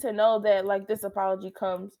disheartening to know that like this apology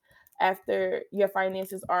comes after your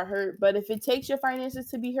finances are hurt. But if it takes your finances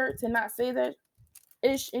to be hurt to not say that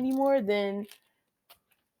ish anymore, then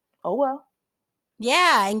oh well.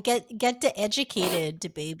 Yeah, and get the educated,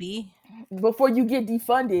 DaBaby. Before you get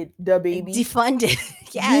defunded, DaBaby. Defunded.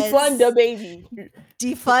 Defund Yes. DaBaby.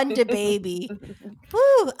 Defund DaBaby.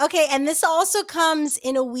 Woo. Okay, and this also comes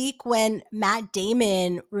in a week when Matt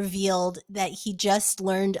Damon revealed that he just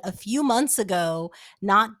learned a few months ago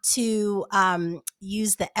not to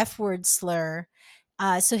use the F word slur.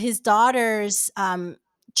 So his daughter's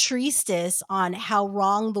treatise on how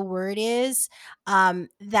wrong the word is,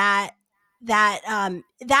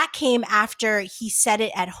 that came after he said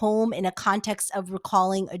it at home in a context of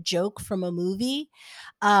recalling a joke from a movie.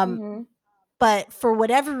 Um, Mm-hmm. but for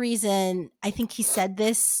whatever reason, I think he said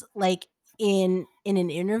this like in an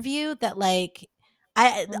interview that like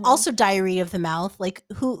I Mm-hmm. also diarrhea of the mouth. Like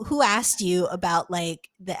who asked you about like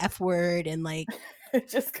the F word and like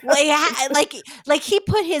Just like, like he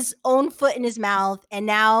put his own foot in his mouth, and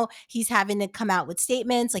now he's having to come out with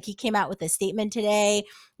statements. Like he came out with a statement today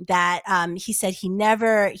that he said he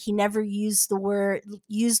never used the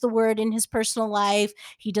word in his personal life.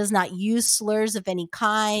 He does not use slurs of any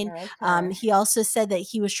kind. okay. He also said that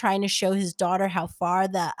he was trying to show his daughter how far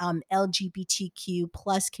the LGBTQ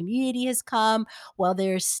plus community has come, while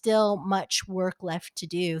there's still much work left to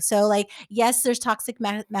do. So, like, yes, there's toxic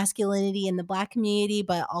masculinity in the Black community,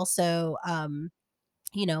 but also,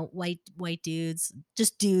 white dudes,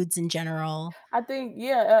 just dudes in general. I think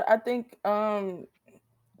yeah, I think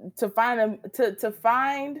to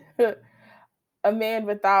find a man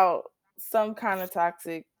without some kind of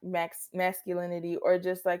toxic masculinity, or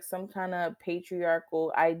just like some kind of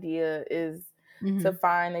patriarchal idea, is to Mhm.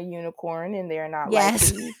 find a unicorn, and they're not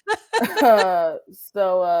Yes. likely.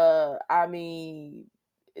 I mean,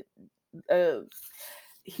 uh,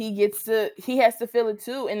 he has to feel it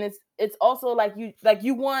too, and it's also like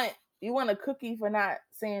you want a cookie for not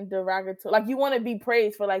saying derogatory. Like, you want to be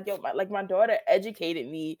praised for like, yo, my daughter educated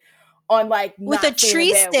me on like With a not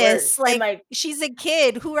saying bad words, treatise, and like like, she's a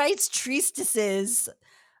kid who writes treatises.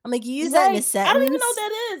 I'm like, you use that in a right, I don't even know what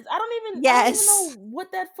sentence? that is. I don't even know Yes.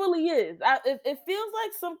 what that fully is. It feels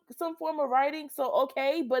like some form of writing, so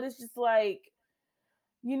okay, but it's just like,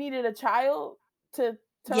 you needed a child to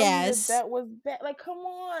tell you that Yes. that was bad. Like, come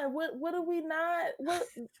on, what are we not?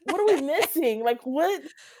 What are we missing? Like, what are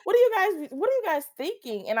you guys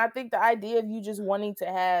thinking? And I think the idea of you just wanting to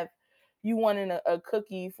have you wanting a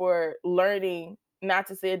cookie for learning not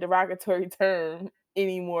to say a derogatory term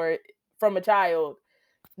anymore from a child.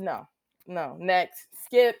 No, no. Next,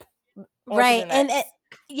 skip on to Right. the And next.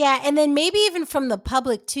 yeah, and then maybe even from the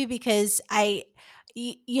public too, because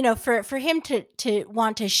for him to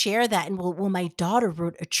want to share that, and well, my daughter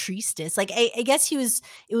wrote a treatise. Like I guess it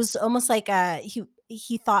was almost like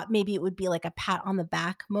he thought maybe it would be like a pat on the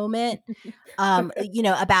back moment,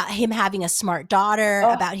 about him having a smart daughter,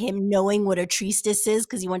 Oh, about him knowing what a treatise is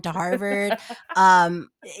because he went to Harvard.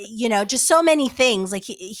 Just so many things. Like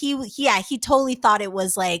he totally thought it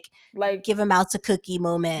was like like, give him out a cookie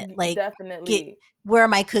moment. Like, get definitely. where are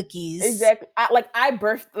my cookies? Exactly.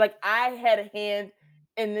 I had a hand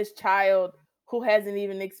in this child who hasn't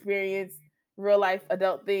even experienced real life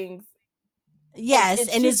adult things, Yes, and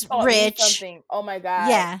and she's is taught me rich. something. Oh my god.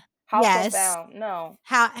 Yeah. How Yes. profound. No.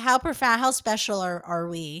 How profound, how special are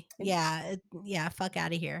we? Yeah, yeah, fuck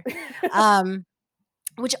out of here. Um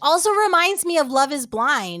which also reminds me of Love is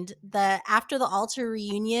Blind, the after the altar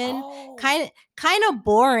reunion, Oh, kind of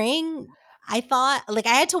boring. I thought like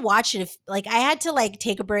I had to watch it like I had to like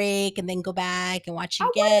take a break and then go back and watch it I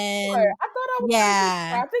wanted more. again. I thought I was gonna get more.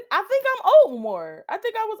 Yeah. I think I'm old more. I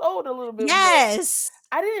think I was old a little bit more. Yes.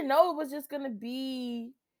 I didn't know it was just gonna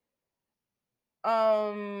be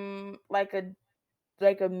like a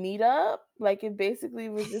meetup. Like, it basically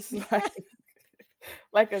was just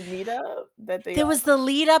like a meetup that they all. There was the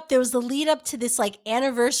lead up to this like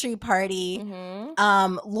anniversary party.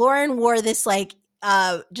 Mhm. Lauren wore this like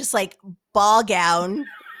just like ball gown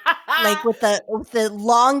like with the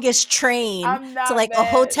longest train I'm to not like a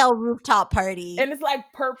mad. hotel rooftop party. And it's like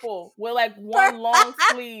purple with like one long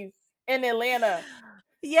sleeve in Atlanta.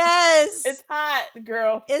 Yes. It's hot,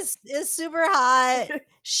 girl. It's super hot.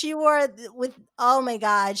 She wore oh my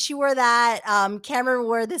god, she wore that. Cameron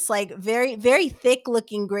wore this like very very thick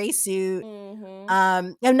looking gray suit.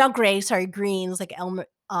 No, not gray, sorry, green. It was like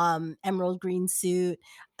emerald green suit.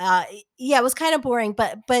 Yeah, it was kind of boring.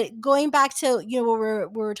 But going back to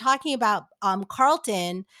what we're talking about,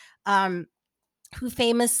 Carlton, who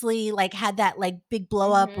famously like had that like big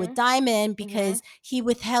blow up with Diamond because he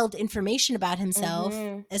withheld information about himself,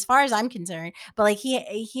 as far as I'm concerned. But like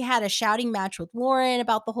he had a shouting match with Lauren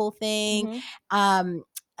about the whole thing.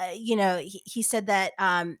 He said that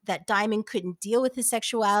that Diamond couldn't deal with his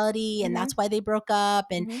sexuality, and that's why they broke up.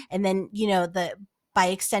 And then the by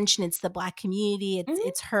extension, it's the Black community.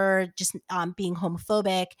 It's her just being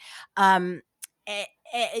homophobic. Not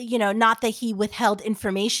that he withheld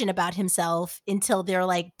information about himself until they're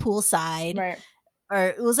like poolside, Right. or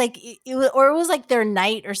it was like it was like their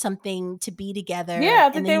night or something to be together. Yeah, I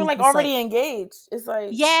think and they then were he like was already engaged. It's like,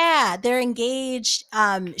 yeah, they're engaged.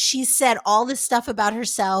 She said all this stuff about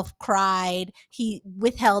herself, cried. He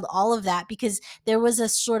withheld all of that because there was a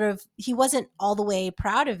sort of, he wasn't all the way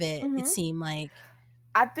proud of it, it seemed like.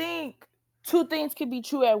 I think two things could be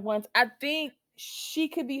true at once. I think she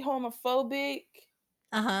could be homophobic.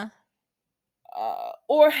 Or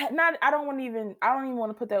not. I don't even want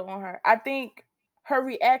to put that on her. I think her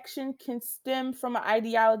reaction can stem from an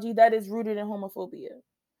ideology that is rooted in homophobia.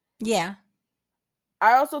 Yeah.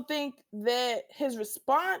 I also think that his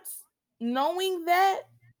response, knowing that,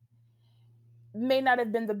 may not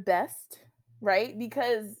have been the best, right?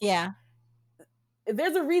 Because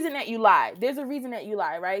there's a reason that you lie.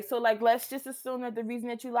 Right? So like, let's just assume that the reason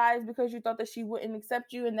that you lie is because you thought that she wouldn't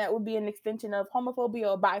accept you, and that would be an extension of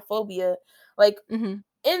homophobia or biphobia. Like, in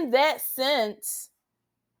that sense,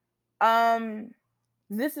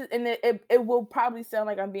 this is, and it will probably sound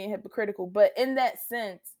like I'm being hypocritical, but in that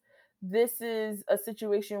sense, this is a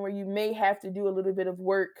situation where you may have to do a little bit of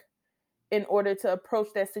work in order to approach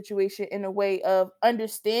that situation in a way of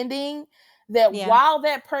understanding that while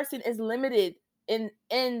that person is limited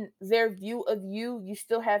in their view of you, you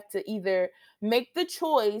still have to either make the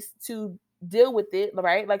choice to deal with it,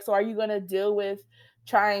 right? Like, so are you going to deal with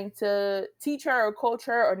trying to teach her or coach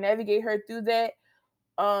her or navigate her through that?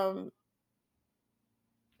 And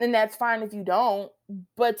that's fine if you don't,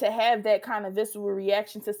 but to have that kind of visceral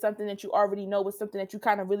reaction to something that you already know is something that you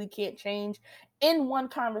kind of really can't change in one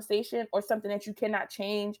conversation, or something that you cannot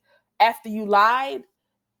change after you lied,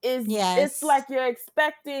 is it's like you're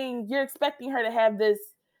expecting her to have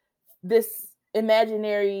this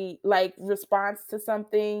imaginary like response to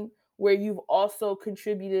something where you've also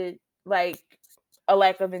contributed like a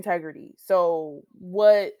lack of integrity. So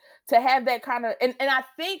what to have that kind of, and I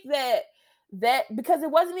think that because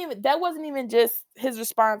that wasn't even just his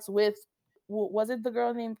response with, was it the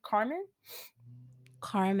girl named Carmen?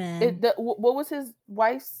 What was his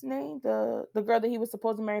wife's name? The girl that he was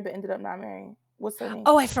supposed to marry but ended up not marrying. What's her name?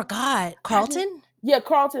 Oh, I forgot. Carlton? Yeah,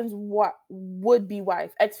 Carlton's would-be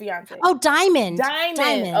wife, ex-fiance. Oh, Diamond.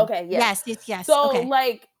 Okay, yes. So okay.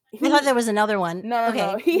 like, I thought there was another one. No.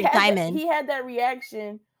 Diamond. He had that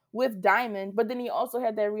reaction with Diamond, but then he also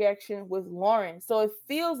had that reaction with Lauren. So it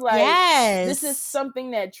feels like this is something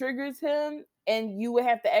that triggers him, and you would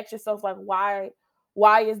have to ask yourself, like, why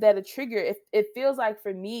is that a trigger? It feels like,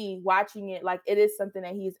 for me watching it, like it is something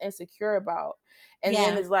that he's insecure about. And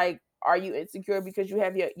then it's like, are you insecure because you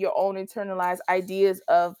have your own internalized ideas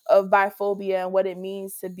of biphobia and what it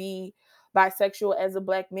means to be bisexual as a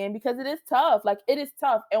Black man? Because it is tough. Like, it is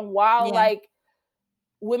tough. And while like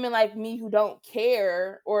women like me who don't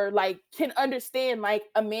care or like can understand like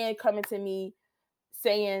a man coming to me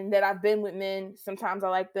saying that I've been with men, sometimes I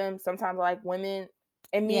like them, sometimes I like women,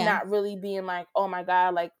 and me not really being like, oh my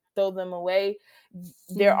God, like throw them away.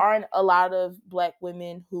 There aren't a lot of Black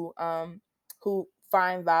women who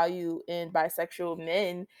find value in bisexual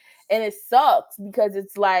men, and it sucks because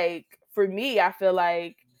it's like, for me, I feel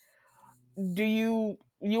like, do you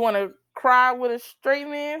want to cry with a straight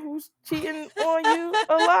man who's cheating on you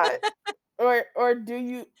a lot, or do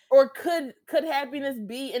you, or could happiness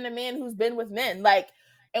be in a man who's been with men? Like,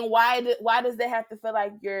 and why does that have to feel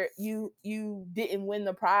like you didn't win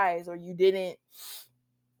the prize, or you didn't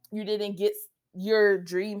get your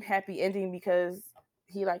dream happy ending because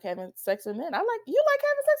he like having sex with men? I like, you like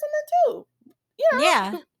having sex with men too.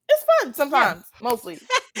 Yeah. It's fun sometimes, mostly.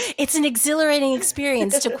 It's an exhilarating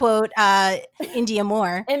experience, to quote India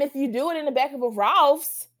Moore. And if you do it in the back of a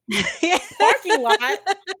Ralph's parking lot.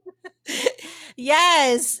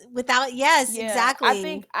 Yes, yes, Yeah, I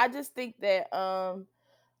exactly. just think that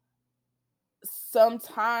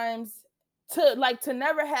sometimes to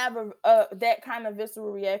never have a that kind of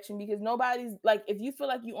visceral reaction, because nobody's like, if you feel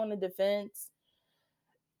like you on the defense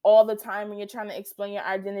all the time when you're trying to explain your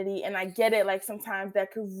identity, and I get it, like sometimes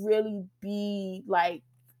that could really be like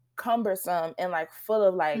cumbersome and like full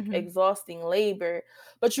of like Mhm. exhausting labor,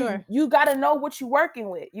 but Sure. you got to know what you're working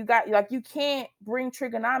with. You got, like, you can't bring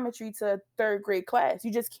trigonometry to a third grade class.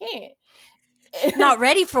 You just can't. Not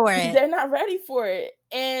ready for it. They're not ready for it,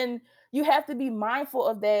 and you have to be mindful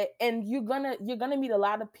of that. And you're gonna meet a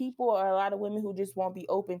lot of people, or a lot of women who just won't be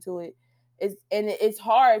open to it. It's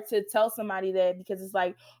hard to tell somebody that, because it's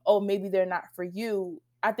like, oh, maybe they're not for you.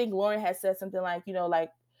 I think Lauren has said something like,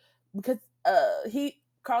 like, because he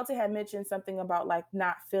Carlton had mentioned something about like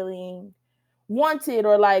not feeling wanted,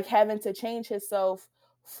 or like having to change himself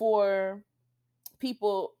for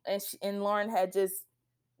people, and Lauren had just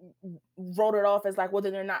wrote it off as like, well,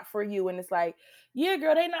 then they're not for you. And it's like, yeah,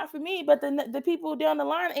 girl, they're not for me, but then the people down the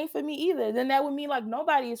line ain't for me either. Then that would mean like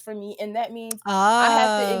nobody is for me, and that means I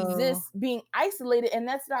have to Oh. exist being isolated, and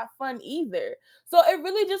that's not fun either. So it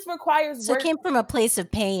really just requires So it work. came from a place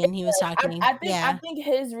of pain, he was talking. I Yeah. think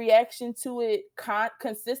his reaction to it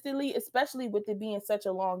consistently, especially with it being such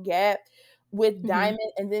a long gap with Mhm.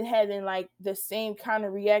 Diamond, and then having like the same kind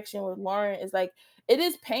of reaction with Lauren, is like, it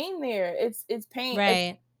is pain there. It's pain. It's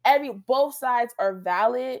Right. both sides are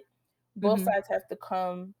valid. Both Mhm. sides have to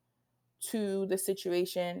come to the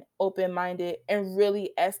situation open-minded and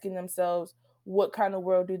really asking themselves, what kind of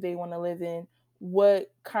world do they want to live in?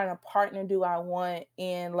 What kind of partner do I want?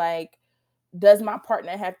 And like, does my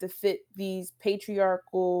partner have to fit these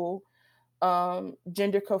patriarchal,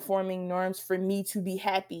 gender conforming norms for me to be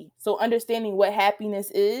happy? So understanding what happiness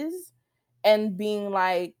is, and being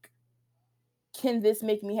like, can this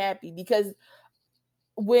make me happy? Because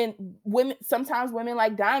sometimes women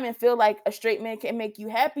like Diamond feel like a straight man can make you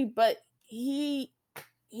happy, but he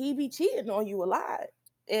be cheating on you a lot,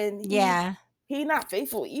 and Yeah. he not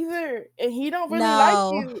faithful either, and he don't really like No.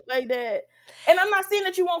 you like that. And I'm not saying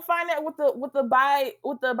that you won't find that with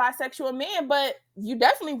the bisexual man, but you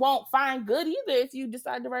definitely won't find good either if you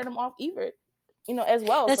decide to write him off either, as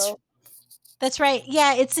well. That's So That's right.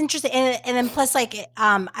 Yeah, it's interesting, and then plus, like,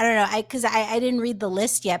 I don't know, because I didn't read the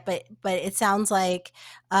list yet, but it sounds like,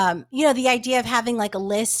 the idea of having like a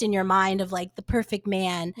list in your mind of like the perfect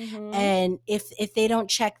man, mhm, and if they don't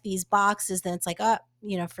check these boxes, then it's like, oh,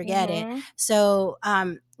 forget it. mhm. So,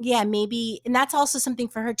 yeah, maybe, and that's also something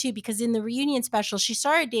for her too, because in the reunion special, she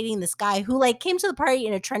started dating this guy who like came to the party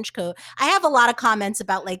in a trench coat. I have a lot of comments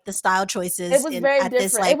about like the style It choices was in very at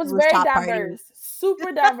this different. It like was very rooftop party. diverse,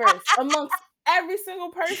 super diverse amongst every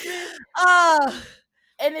single person, Oh.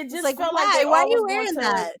 and it It's just like, felt like "Why? they Why are all you was going wearing to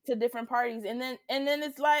that?" different parties, and then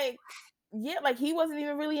it's like, yeah, like he wasn't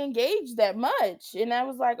even really engaged that much, and I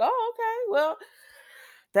was like, oh, okay, well,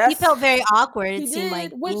 He that's felt very awkward, he it seemed like,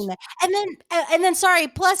 did, which being there. And then sorry,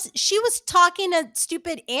 plus she was talking to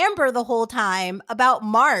stupid Amber the whole time about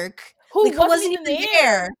Mark, who like, who wasn't wasn't even even there.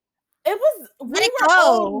 there. It was, Let we it were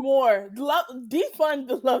owed go. more. Defund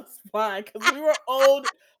the love spine, because we were owed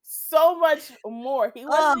so much more. He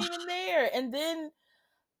wasn't Ugh. even there, and then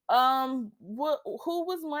who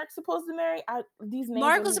was Mark supposed to marry? These names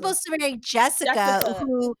Mark don't was even. supposed to marry Jessica, Jessica.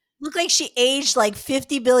 who looked like she aged like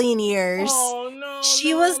 50 billion years. Oh no,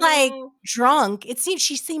 She no, was, like, no. drunk.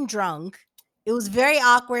 She seemed drunk. It was very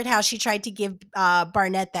awkward how she tried to give,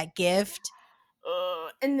 Barnett that gift,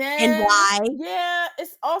 And and then, why. yeah,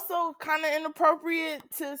 it's also kind of inappropriate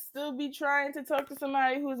to still be trying to talk to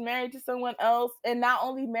somebody who's married to someone else, and not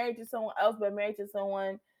only married to someone else, but married to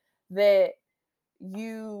someone that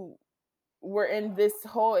you were in this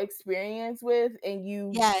whole experience with, and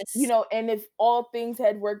Yes. and if all things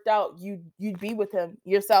had worked out, you'd be with him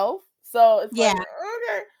yourself. So it's Yeah. like,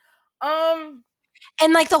 okay, um,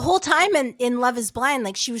 And, like, the whole time in Love Is Blind,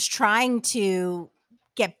 like, she was trying to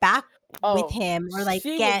get back with oh, him, or, like,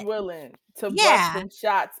 she was get. willing to bust Yeah. them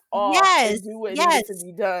shots off Yes. and do what needed to Yes.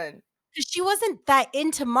 be done. 'Cause she wasn't that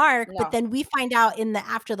into Mark, but No. then we find out in the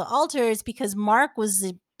after the altars because Mark was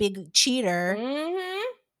a big cheater, Mhm.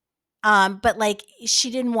 but, like, she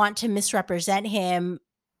didn't want to misrepresent him,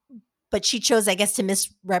 but she chose, I guess, to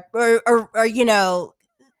misrep or,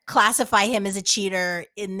 classify him as a cheater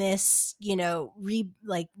in this, reunion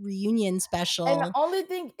And the special. only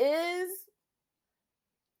thing is,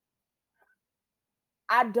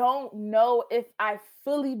 I don't know if I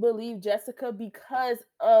fully believe Jessica, because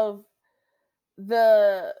of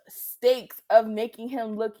the stakes of making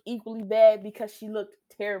him look equally bad, because she looked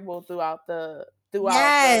terrible throughout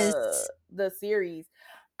Yes. the series.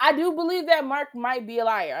 I do believe that Mark might be a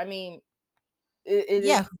liar. I mean,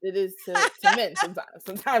 Yeah. it is to men sometimes.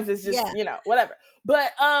 Sometimes it's just, Yeah. whatever.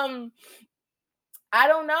 But I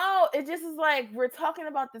don't know. It just is like we're talking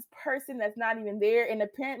about this person that's not even there, and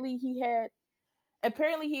apparently he had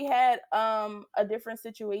a different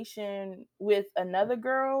situation with another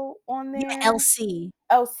girl on Yeah, there. LC.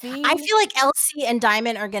 I LC. feel like LC and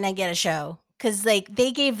Diamond are gonna get a show because like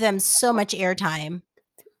they gave them so much airtime.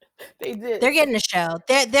 They did. They're getting a show.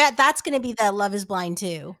 That's gonna be the Love Is Blind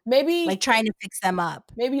too. Like Maybe trying to fix them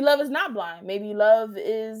up. love is not blind. Maybe love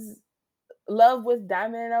is love with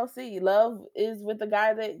Diamond and LC. Love is with the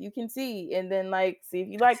guy that you can see, and then like see if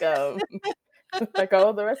you like him, like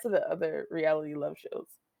all the rest of the other reality love shows.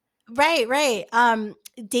 Right.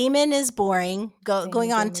 Damon is boring.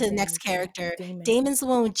 Going on to the next character. Damon. Damon's the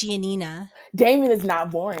one with Giannina. Damon is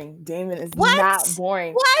not boring. Damon is not What?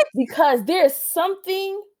 boring What? because there's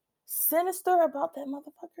something sinister about that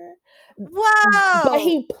motherfucker. But Whoa!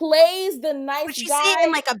 he plays the nice But she's saying guy.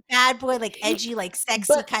 in like a bad boy, like edgy, like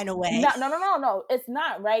sexy kind of way. No. It's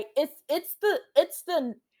not, right. It's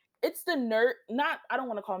the nerd. Not I don't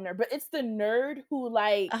want to call him nerd, but it's the nerd who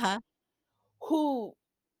like who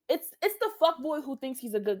it's the fuckboy who thinks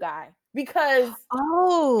he's a good guy because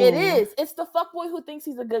Oh, it's the fuckboy who thinks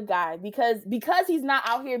he's a good guy because he's not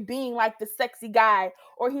out here being like the sexy guy,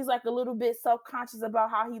 or he's like a little bit self-conscious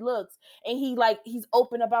about how he looks, and he's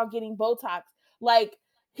open about getting Botox. Like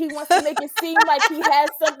he wants to make it seem like he has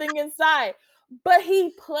something inside. But he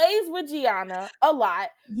plays with Gianna a lot.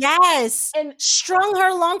 yes. And strung her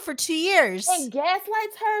along for 2 years. And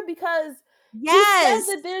gaslights her because yes. he says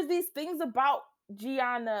that there's these things about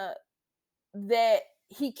Gianna that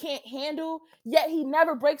he can't handle, yet he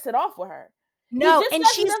never breaks it off with her. No, and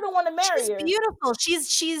he doesn't want to marry her. She's beautiful.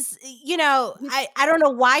 She's I don't know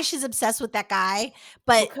why she's obsessed with that guy,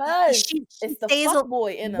 but because she it's the stays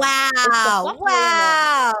fuckboy in him.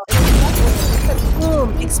 Wow.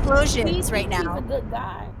 Boom, explosions right now. He's a good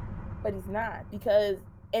guy, but he's not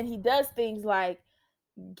and he does things like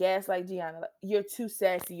gaslight Gianna. Like, you're too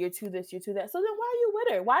sassy. You're too this. You're too that. So then why are you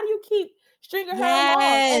with her? Why do you keep stringing her along?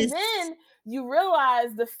 And then you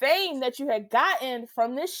realize the fame that you had gotten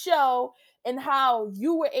from this show and how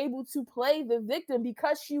you were able to play the victim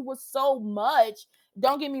because she was so much.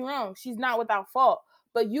 Don't get me wrong. She's not without fault.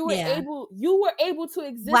 But you were able to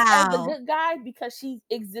exist as the good guy because she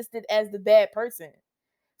existed as the bad person.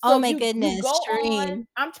 So my goodness, you go on.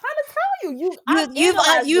 I'm trying to tell you,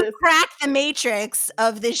 you've cracked the matrix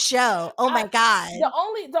of this show. Oh my god! The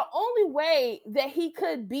only way that he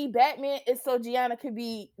could be Batman is so Gianna could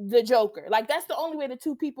be the Joker. Like that's the only way the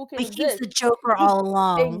two people can exist. He's the Joker all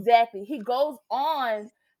along. Exactly. He goes on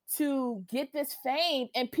to get this fame,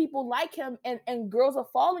 and people like him, and girls are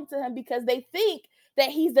falling to him because they think that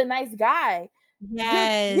he's the nice guy.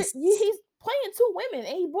 Yes, he's playing two women,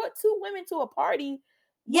 and he brought two women to a party.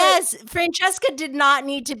 Yes, Francesca did not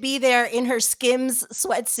need to be there in her Skims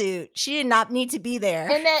sweatsuit. She did not need to be there.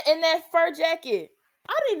 In that fur jacket.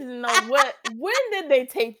 I didn't even know when did they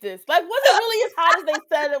tape this? Like, was it really as hot as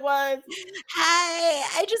they said it was?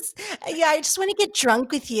 Hi, I just want to get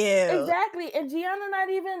drunk with you. Exactly. And Gianna not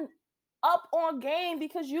even up on game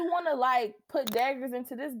because you want to like put daggers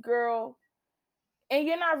into this girl. And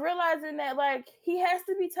you're not realizing that like he has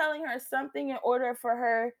to be telling her something in order for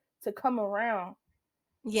her to come around.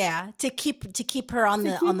 Yeah, to keep her on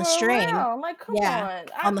the string. Around. Like, come on.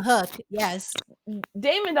 On the hook. Yes.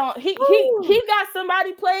 Damon don't he got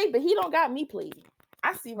somebody played, but he don't got me played.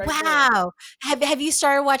 I see right Wow. There. Have you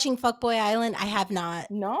started watching Fuckboy Island? I have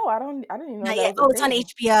not. No, I didn't even know that. It's on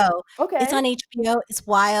HBO. Okay. It's on HBO. It's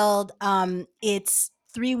wild. It's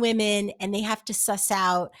 3 women and they have to suss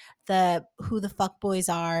out who the fuckboys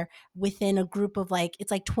are within a group of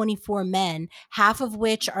it's like 24 men, half of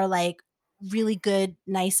which are like really good,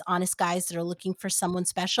 nice, honest guys that are looking for someone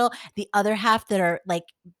special. The other half that are like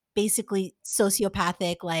basically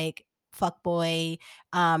sociopathic, like fuckboy,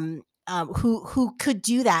 who could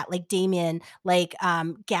do that, like Damien, like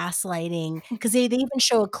gaslighting, because they even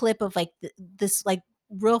show a clip of like this like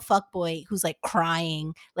real fuckboy who's like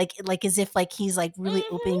crying, like as if like he's like really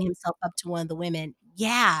opening himself up to one of the women.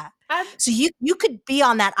 Yeah. So you could be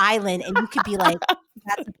on that island and you could be like,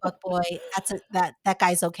 that's a fuckboy. That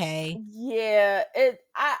guy's okay. Yeah.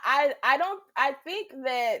 I think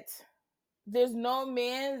that there's no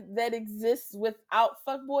man that exists without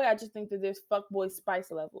fuckboy. I just think that there's fuckboy spice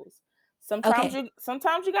levels. Sometimes you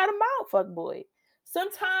got a mild fuckboy.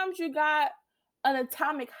 Sometimes you got an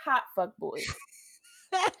atomic hot fuckboy.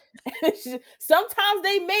 Sometimes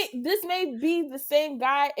this may be the same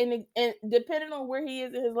guy, and depending on where he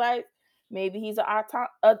is in his life, maybe he's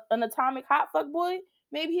an atomic hot fuckboy.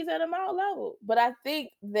 maybe he's at a mild level. But I think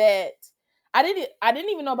that I didn't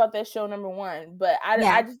even know about that show, number one. But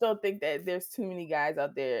Yeah. I just don't think that there's too many guys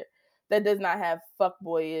out there that does not have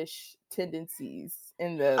fuckboyish tendencies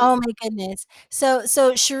in the Oh my goodness. So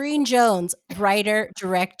Sherean Jones, writer,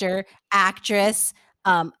 director, actress,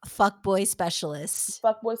 fuckboy specialist.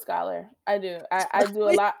 fuckboy scholar. I do. I do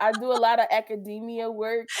a Fuckboy- lot. I do a lot of academia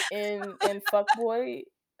work in fuckboyism,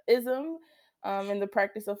 in the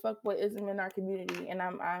practice of fuckboyism in our community, and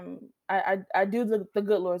I do the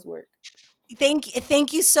good Lord's work.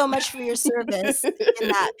 Thank you so much for your service in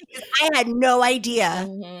that because I had no idea. I'm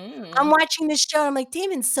Mhm. watching this show and I'm like,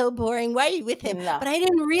 Damon's so boring. Why are you with him? No, But I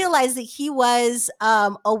didn't realize that he was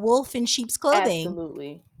a wolf in sheep's clothing.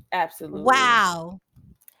 absolutely, absolutely. Wow.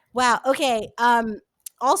 Wow. Okay.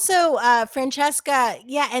 Also, Francesca,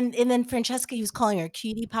 yeah, and then Francesca, he was calling her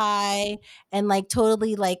cutie pie and like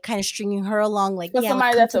totally like kind of stringing her along, like, For yeah,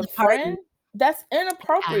 somebody come that's to a the party. friend, that's Yeah.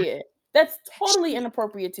 inappropriate. That's totally She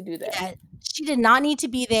inappropriate to do that. Yeah, she did not need to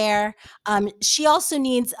be there. She also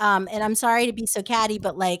needs, and I'm sorry to be so catty,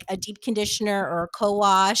 but like a deep conditioner or a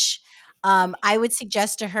co-wash. I would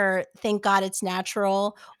suggest to her, thank God it's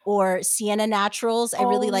natural or Sienna Naturals. I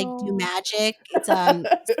really Oh like Do no. Magic. It's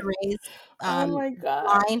Ray's Oh my line.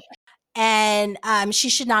 gosh. And she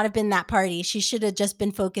should not have been that party. She should have just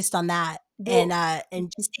been focused on that Well,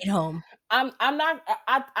 and just stayed home I'm not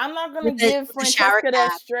I'm not gonna with the give shower Francesca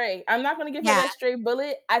that cap. stray. I'm not gonna give her Yeah. that stray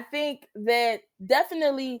bullet. I think that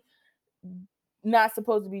definitely not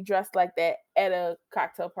supposed to be dressed like that at a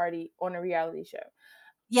cocktail party on a reality show.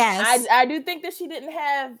 Yes. I do think that she didn't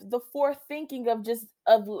have the forethinking of just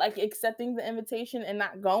of like accepting the invitation and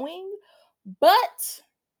not going, but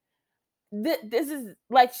this is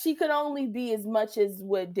like she could only be as much as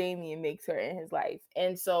what Damien makes her in his life,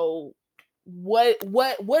 and so what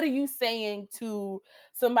are you saying to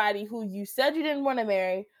somebody who you said you didn't want to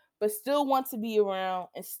marry but still want to be around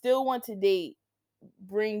and still want to date?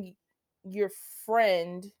 Bring your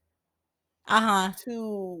friend Uh-huh.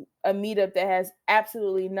 to a meetup that has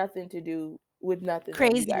absolutely nothing to do with nothing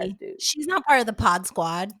that you guys Crazy. do. She's not part of the pod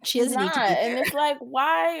squad. She She's doesn't need to not. be And there. it's like,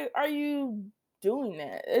 why are you doing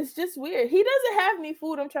that? It's just weird. He doesn't have any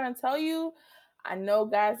food. I'm trying to tell you. I know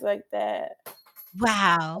guys like that. I've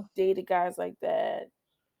Wow. dated guys like that.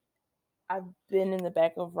 I've been in the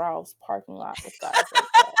back of Ralph's parking lot with guys like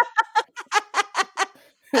that.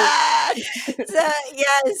 So,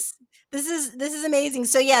 yes. This is amazing.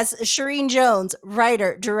 So, yes, Sherean Jones,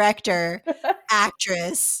 writer, director,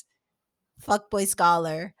 actress, fuckboy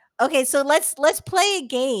scholar. Okay, so let's play a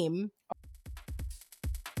game.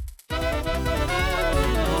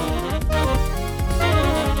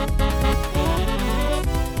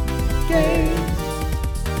 Games,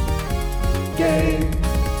 games,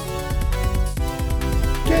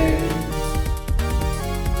 games,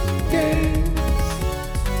 games.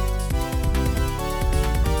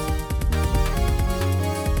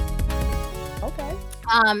 Okay.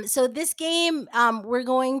 So this game, we're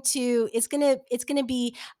going to it's gonna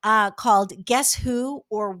be called Guess Who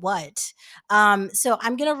or What. So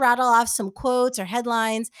I'm gonna rattle off some quotes or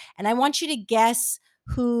headlines, and I want you to guess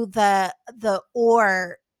who the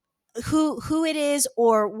or who it is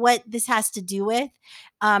or what this has to do with.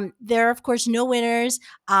 There are of course no winners.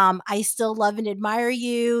 I still love and admire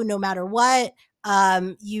you no matter what.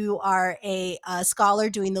 You are a scholar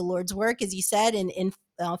doing the Lord's work, as you said, in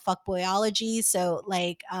fuckboyology. So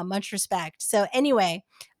like much respect. So anyway,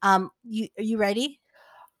 you are you ready?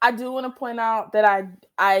 I do want to point out that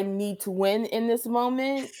I need to win in this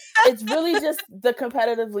moment. It's really just the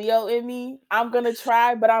competitive Leo in me. I'm gonna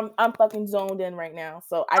try, but I'm fucking zoned in right now,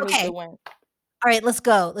 so I need Okay. to win. All right, let's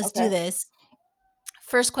go. Let's do Okay. this.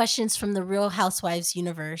 First questions from the Real Housewives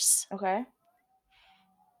universe. Okay.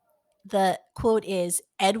 The quote is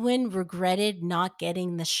Edwin regretted not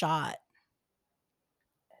getting the shot.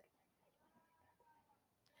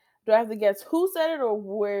 Do I have to guess who said it or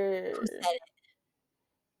Who where? said it?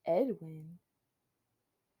 Edwin.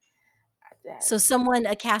 That So someone,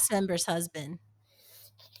 a cast member's husband.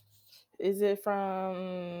 is it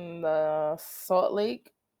from the Salt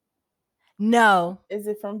Lake? No. Is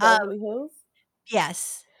it from Uh, Beverly Hills?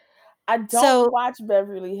 yes. I don't So watch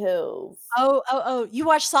Beverly Hills. oh, you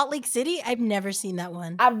watch Salt Lake City? I've never seen that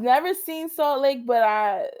one. I've never seen Salt Lake, but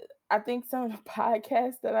I think some of the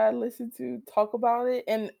podcasts that I listen to talk about it,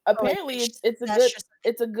 and Oh, like apparently fiction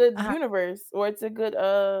it's or a good uh-huh, universe, or it's a good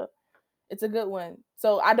one.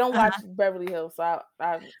 So I don't watch uh-huh. Beverly Hills, so I'll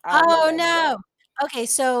let Oh, that be that. no. Okay,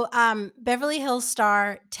 so, Beverly Hills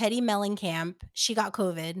star Teddy Mellencamp, she got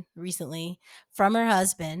COVID recently from her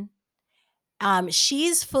husband.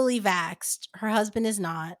 She's fully vaxxed, her husband is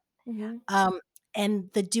not. Mhm. Um, and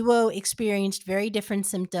the duo experienced very different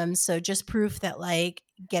symptoms. So just proof that like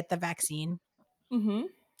get the vaccine. Mm-hmm.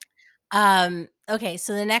 Okay,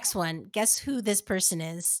 so the next one, guess who this person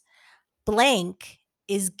is? Blank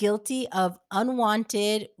is guilty of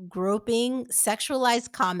unwanted, groping,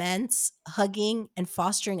 sexualized comments, hugging, and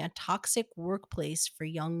fostering a toxic workplace for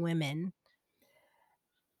young women.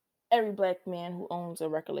 Every black man who owns a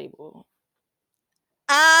record label.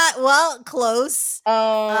 Well, close.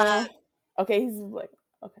 Okay, he's black.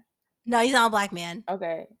 Okay. No, he's not a black man.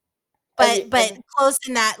 Okay. But Every close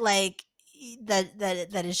in that, like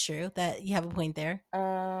that is true. That you have a point there.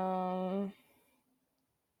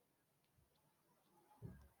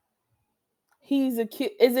 He's a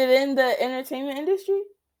cute. Is it in the entertainment industry?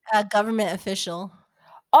 A government official.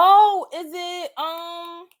 Oh, is it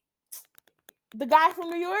the guy from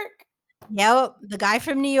New York? Yep, the guy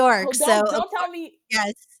from New York. Oh, So don't tell me.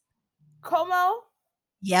 yes. Como?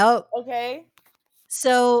 Yep. Okay.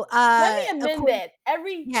 So let me amend that.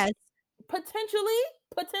 Yes.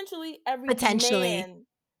 Potentially every Potentially. man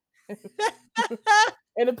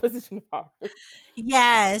in a position of power.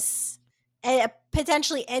 Yes. And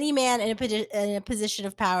potentially any man in a position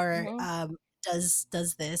of power does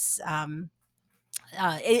this.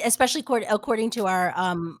 Especially according to our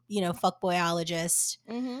fuckboyologist,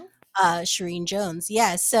 Sherean Jones.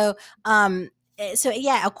 Yeah. So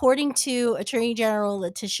yeah, according to Attorney General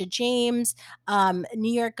Letitia James,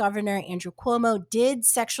 New York Governor Andrew Cuomo did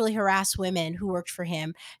sexually harass women who worked for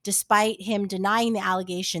him, despite him denying the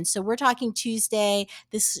allegations. So we're talking Tuesday.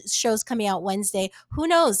 This show's coming out Wednesday. Who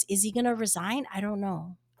knows? Is he going to resign? I don't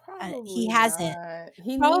know. He hasn't.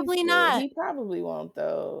 He Probably needs to. not. He probably won't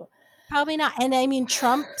though. Probably not. And I mean,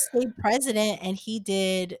 Trump stayed president and he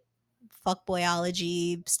did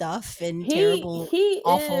fuckboyology stuff and terrible, he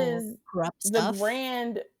awful, is corrupt the stuff.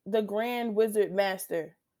 grand wizard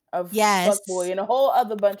master of Yes. fuckboy and a whole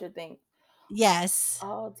other bunch of things. Yes.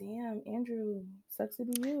 Oh damn, Andrew, sucks to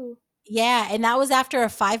be you. Yeah, and that was after a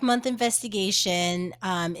 5-month investigation.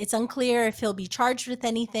 It's unclear if he'll be charged with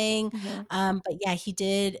anything, but yeah, he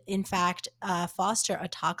did in fact foster a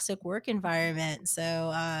toxic work environment.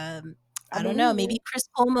 So I don't know. Maybe Chris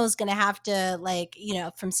Cuomo's going to have to, like,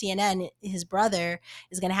 from CNN, his brother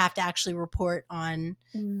is going to have to actually report on,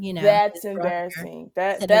 that's embarrassing.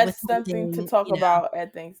 That's something to talk about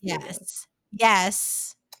at Thanksgiving.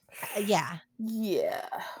 Yes. Yeah. Yeah.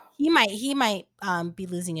 He might be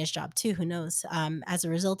losing his job too. Who knows? As a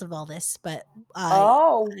result of all this, but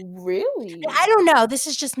oh, really? I don't know. This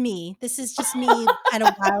is just me. Kind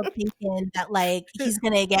of wild thinking that like he's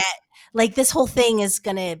gonna get like this whole thing is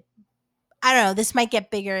gonna. I don't know. This might get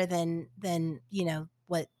bigger than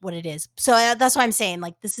what it is. So that's why I'm saying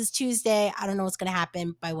like this is Tuesday. I don't know what's gonna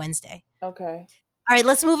happen by Wednesday. Okay. All right.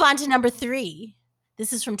 Let's move on to number 3.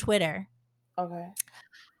 This is from Twitter. Okay.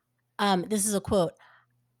 This is a quote.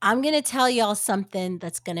 I'm going to tell y'all something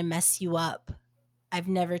that's going to mess you up. I've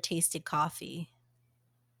never tasted coffee.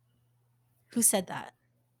 Who said that?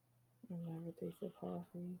 I've never tasted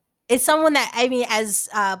coffee. It's someone that, I mean, as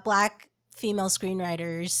Black female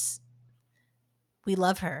screenwriters, we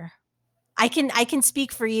love her. I can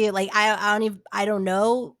speak for you. Like, I don't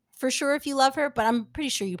know for sure if you love her, but I'm pretty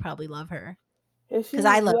sure you probably love her. Because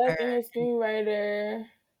I love her. A screenwriter.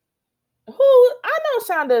 Who I know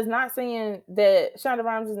Shonda is not saying that Shonda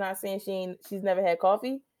Rhimes is not saying she's never had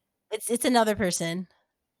coffee. It's another person.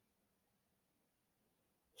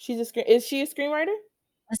 Is she a screenwriter?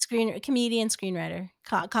 Comedian, screenwriter,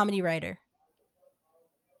 comedy writer.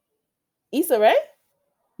 Issa Rae?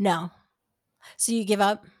 No. So you give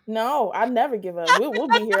up? No, I never give up. We'll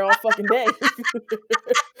be here all fucking day.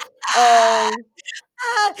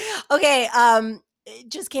 Okay. It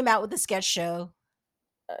just came out with a sketch show.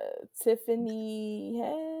 Tiffany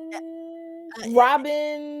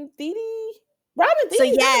Robin Thede? Robin Thede? So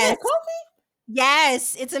yes, had coffee?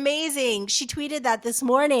 Yes, it's amazing. She tweeted that this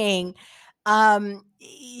morning.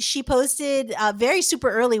 She posted very super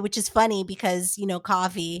early, which is funny because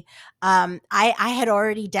coffee. I had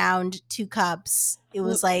already downed 2 cups. It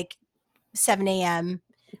was like 7 a.m.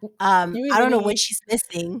 I don't know what she's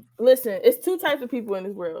missing. Listen, it's 2 types of people in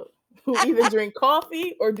this world who either drink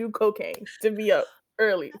coffee or do cocaine to be up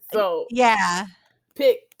early. So yeah,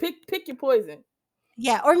 pick your poison.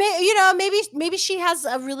 Yeah, or maybe she has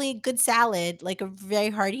a really good salad, like a very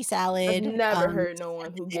hearty salad. I've never heard no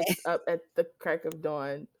one who gets up at the crack of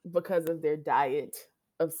dawn because of their diet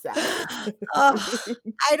of salad.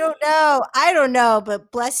 I don't know,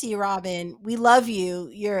 but bless you, Robin. We love you.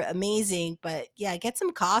 You're amazing. But yeah, get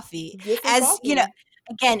some coffee.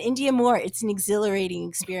 Again, India Moore, it's an exhilarating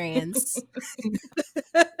experience.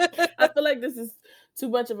 I feel like this is too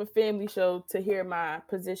much of a family show to hear my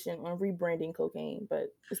position on rebranding cocaine, but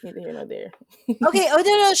it's neither here nor there. Okay. Oh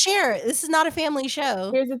no, share. This is not a family show.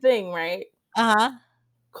 Here's the thing, right? Uh-huh.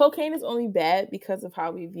 Cocaine is only bad because of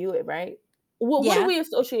how we view it, right? What do Yeah. we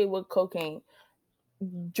associate with cocaine?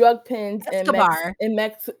 Drug pens Escobar. in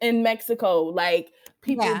Mexico, like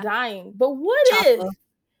people Yeah. dying. But what if Chapo.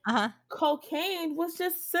 Uh-huh. cocaine was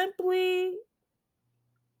just simply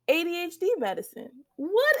ADHD medicine?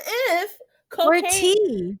 What if Or cocaine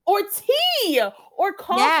tea. or tea or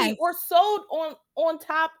coffee Yes. or sold on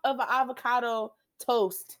top of an avocado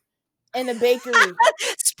toast in a bakery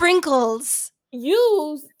Sprinkles.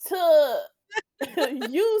 used to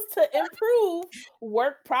used to improve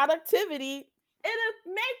work productivity and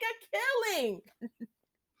make a killing?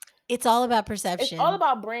 It's all about It's all perception.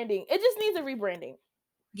 about branding. It just needs a rebranding.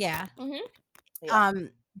 Yeah. Yeah.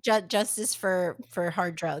 Justice for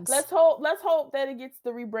hard drugs. Let's hope that it gets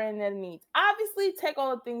the rebrand that it needs. Obviously, take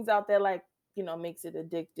all the things out there like, makes it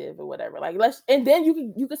addictive or whatever. Like and then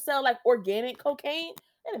you could sell like organic cocaine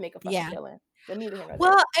and make a fucking killing. But neither here nor there.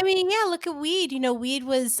 Well, I mean, yeah, look at weed. Weed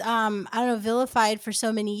was I don't know, vilified for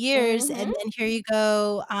so many years, and then here you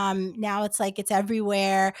go. Now it's like it's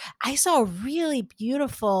everywhere. I saw a really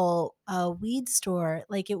beautiful weed store.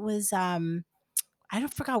 Like it was I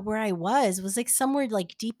don't forgot where I was. It was like somewhere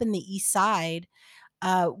like deep in the east side.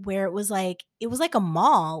 Where it was like a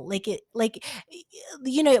mall, by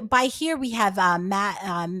here we have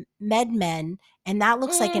MedMen, and that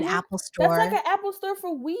looks like an Apple That's like store. an Apple store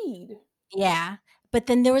for weed. Yeah, but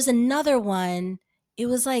then there was another one. It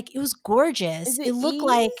was gorgeous. Is It it looked Ease?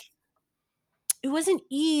 like it wasn't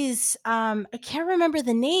Ease. I can't remember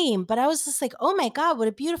the name, but I was just like, oh my god, what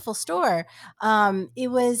a beautiful store. It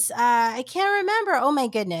was I can't remember. Oh my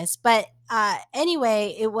goodness, but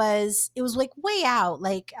anyway, it was like way out,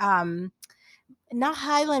 like not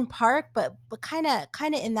Highland Park, but kind of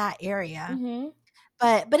in that area.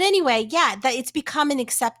 But anyway, yeah, that it's become an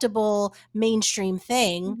acceptable mainstream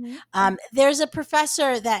thing. There's a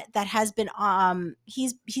professor that has been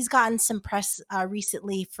he's gotten some press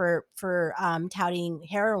recently for touting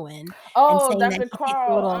heroin and Oh, saying that Dr. he takes a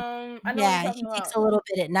Carl. little I know what you're talking he takes about. a little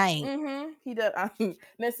bit at night. He does.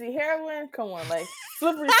 Now see, heroin. Come on, like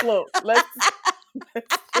slippery slope. Let's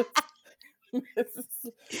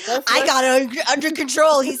I got it under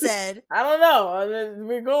control, he said. I don't know.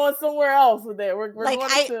 We're going somewhere else with that. We're Like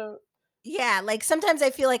going to. Yeah, like sometimes I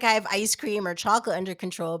feel like I have ice cream or chocolate under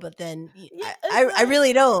control, but then Yeah, I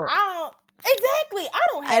really don't. Exactly.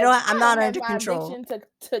 I'm not have under my control. addiction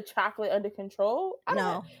to chocolate under control.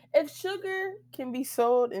 No. If sugar can be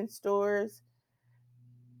sold in stores,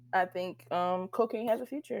 I think cocaine has a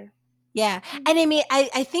future. Yeah. And I mean,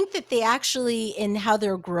 I think that they actually, in how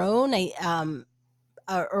they're grown,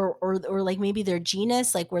 or like maybe their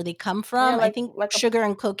genus, like where they come from, I think sugar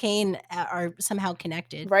and cocaine are somehow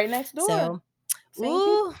connected. Right next door. So, same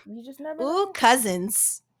people. You just never know.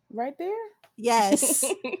 Cousins. Right there. Yes.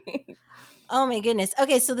 Oh my goodness.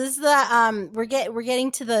 Okay, so this is the we're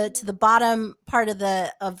getting to the bottom part of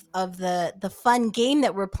the fun game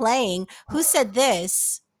that we're playing. Who said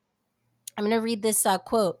this? I'm going to read this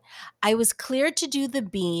quote. I was cleared to do the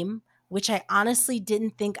beam, which I honestly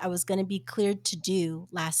didn't think I was going to be cleared to do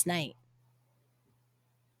last night.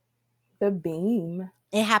 The beam.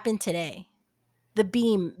 It happened today. The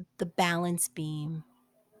beam, the balance beam.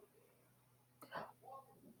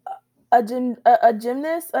 A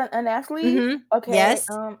gymnast, an athlete. Mm-hmm. Okay. Yes.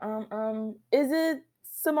 Is it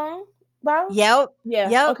Simone Biles? Yep. Yeah.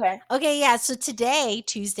 Yep. Okay. Okay. Yeah. So today,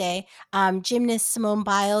 Tuesday, gymnast Simone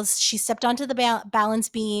Biles, she stepped onto the balance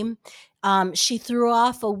beam. She threw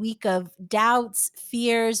off a week of doubts,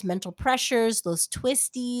 fears, mental pressures, those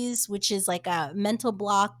twisties, which is like a mental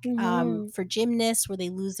block for gymnasts where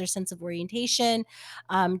they lose their sense of orientation,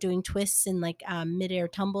 doing twists and like midair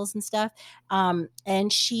tumbles and stuff.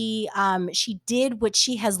 And she did what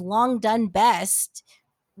she has long done best,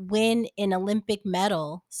 win an Olympic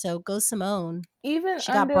medal. So go Simone. She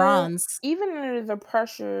got bronze. Even under the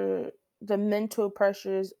pressure, the mental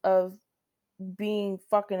pressures of being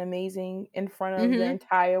fucking amazing in front of the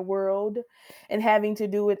entire world and having to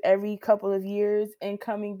do it every couple of years and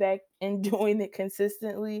coming back and doing it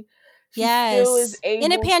consistently, she still is able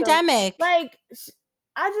in a pandemic.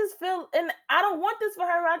 I just feel, and I don't want this for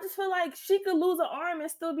her. I just feel like she could lose an arm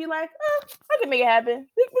and still be like, I can make it happen.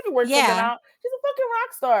 We can work something out. She's a fucking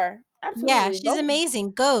rock star. Absolutely. Yeah, she's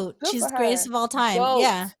amazing. GOAT. She's the greatest of all time. GOAT.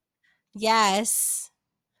 Yeah. Yes.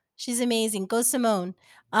 She's amazing. Go Simone.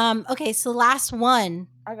 Okay, so last one.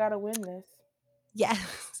 I gotta win this. Yeah.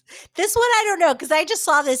 This one I don't know, because I just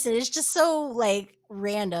saw this and it's just so like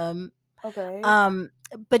random. Okay.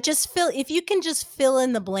 but if you can just fill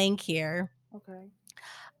in the blank here. Okay.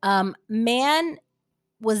 Man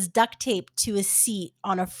was duct taped to a seat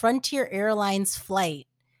on a Frontier Airlines flight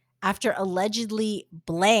after allegedly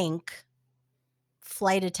blank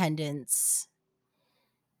flight attendants.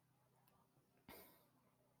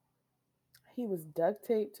 He was duct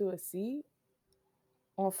taped to a seat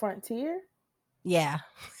on Frontier? Yeah.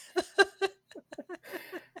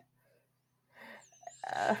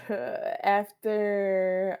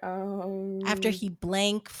 After After he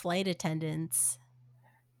blank flight attendants.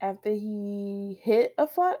 after he hit a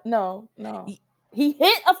flight? No. He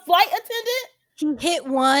hit a flight attendant? He hit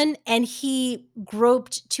one and he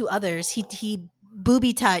groped two others. He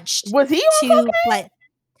booby touched Was he on two cocaine?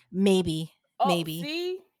 maybe.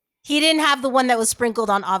 See? He didn't have the one that was sprinkled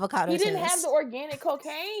on avocado He toast. didn't have the organic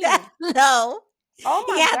cocaine. No. Oh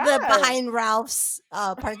my He had the God. behind Ralph's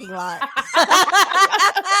parking lot.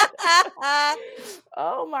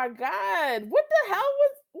 Oh my God. What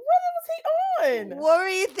was he on? What were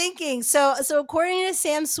you thinking? So according to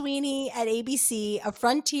Sam Sweeney at ABC, a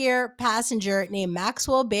Frontier passenger named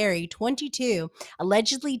Maxwell Berry, 22,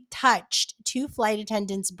 allegedly touched two flight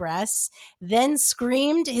attendants' breasts, then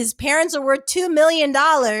screamed his parents are worth $2 million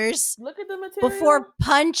Look at the material. before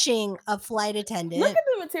punching a flight attendant. Look at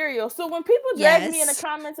the material. So when people drag me in the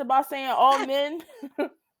comments about saying all men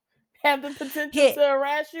have the potential to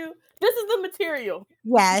harass you, this is the material.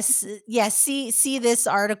 Yes. See this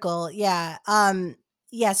article. Yeah.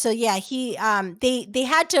 He they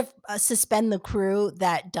had to suspend the crew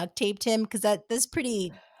that duct taped him because that's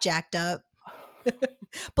pretty jacked up.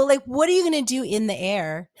 But like, what are you gonna do in the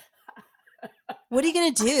air? What are you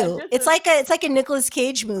gonna do? It's like a Nicolas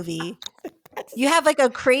Cage movie. You have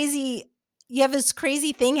this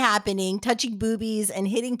crazy thing happening, touching boobies and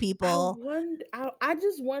hitting people. I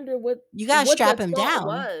just wonder what you gotta what strap the him thought down.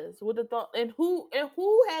 was. What the thought and who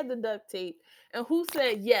had the duct tape and who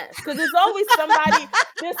said yes? Because there's always somebody.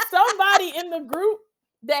 There's somebody in the group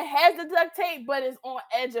that has the duct tape but is on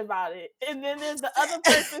edge about it, and then there's the other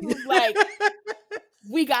person who's like,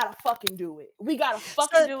 "We gotta fucking do it. We gotta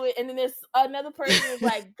fucking do it." And then there's another person who's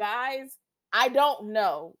like, "Guys, I don't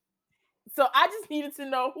know." So I just needed to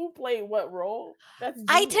know who played what role.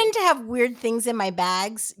 I tend to have weird things in my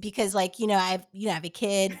bags because, like, I have a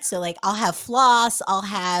kid, so like I'll have floss, I'll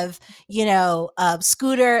have a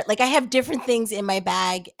scooter, like I have different things in my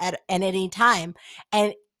bag at any time,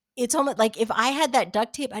 and it's almost like if I had that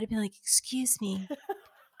duct tape, I'd be like, "Excuse me,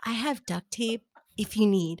 I have duct tape. If you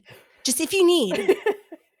need,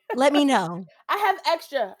 let me know. I have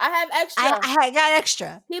extra. I got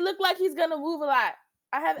extra." He looked like he's gonna move a lot.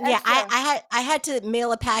 I have extra. Yeah, I had to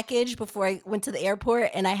mail a package before I went to the airport,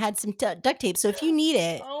 and I had some duct tape. So if you need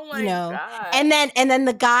it, oh my God. And then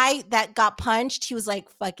the guy that got punched, he was like,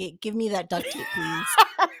 "Fuck it, give me that duct tape, please.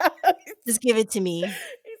 Just give it to me."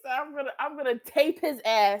 He said, "I'm gonna tape his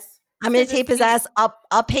ass. I'm gonna tape his ass.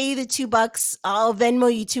 I'll pay you the $2. I'll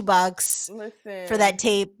Venmo you $2 for that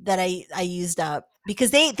tape that I used up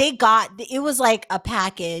because they got it was like a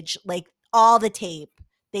package, like all the tape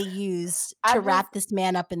they used to wrap this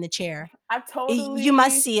man up in the chair. You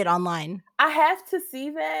must see it online. I have to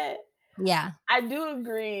see that. Yeah. I do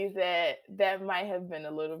agree that might have been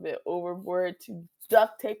a little bit overboard to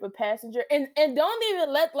duct tape a passenger and don't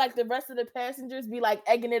even let like the rest of the passengers be like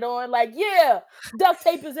egging it on, like, yeah, duct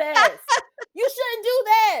tape his ass. You shouldn't do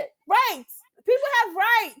that. Rights. People have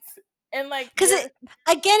rights. And like, because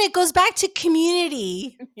it goes back to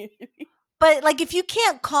community. But like, if you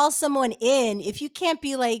can't call someone in, if you can't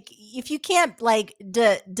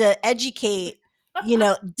educate,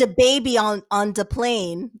 DaBaby on the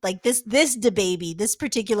plane, like this DaBaby, this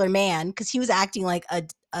particular man, because he was acting like a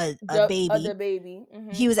baby.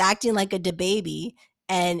 DaBaby. He was acting like a DaBaby,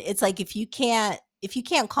 and it's like if you can't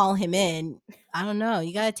call him in, I don't know,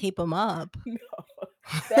 you gotta tape him up. No,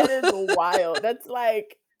 that is wild. That's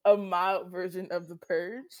like a mild version of The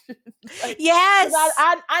Purge. Like, yes,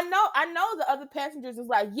 I know the other passengers is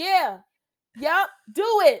like, yeah, yep, do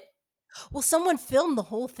it. Well, someone filmed the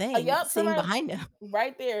whole thing. Yep, sitting behind him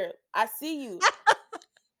right there. I see you.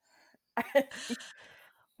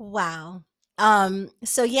 Wow.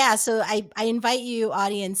 So I invite you,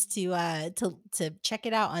 audience, to check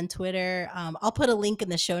it out on Twitter. I'll put a link in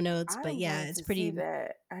the show notes, but yeah, it's pretty.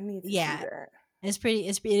 That. I need to see that. It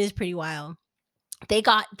is pretty wild.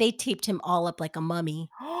 They taped him all up like a mummy.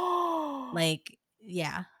 Like,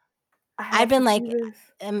 yeah. I've been like,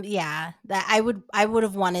 that I would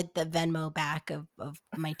have wanted the Venmo back of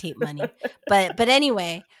my tape money. but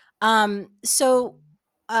anyway, so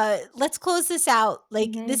let's close this out.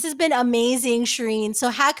 Like, Mhm. this has been amazing, Sherean. So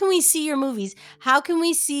how can we see your movies? How can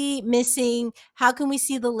we see Missing? How can we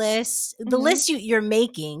see the list? The Mhm. list you're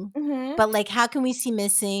making, Mhm. but like, how can we see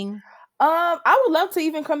Missing? I would love to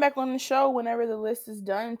even come back on the show whenever the list is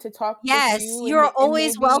done to talk with Yes, you you're and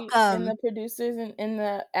always maybe and the welcome. producers and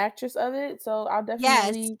the actress of it. So I'll Yes.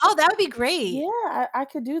 definitely, Oh, that would be great. yeah, I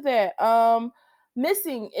could do that.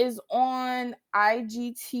 Missing is on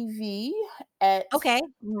IGTV at Okay.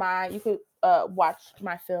 my you could watch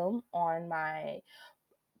my film on my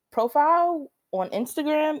profile on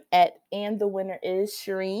Instagram at and the winner is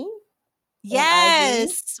Shireen on IG.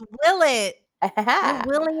 Yes. Will it. You're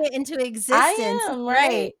willing it into existence. I That's am, right?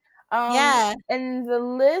 great. Yeah. And the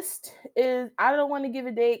list is I don't want to give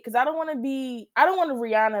a date because I don't want to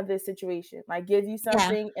Rihanna this situation. Like give you Yeah.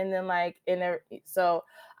 something and then like in there so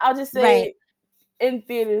I'll just Right. say in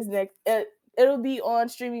theaters it'll be on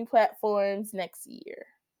streaming platforms next year.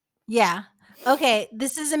 Yeah. Okay,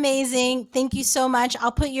 this is amazing. Thank you so much.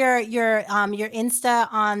 I'll put your Insta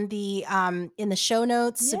on the in the show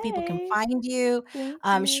notes so people can Yay. find you. Thank you.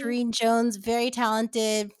 Sherean Jones, very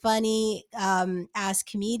talented, funny, as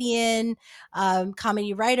comedian,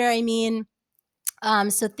 comedy writer, I mean.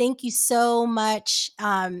 So thank you so much.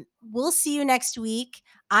 We'll see you next week.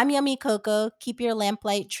 I'm Yummy Coco. Keep your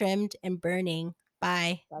lamplight trimmed and burning.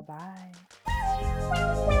 Bye.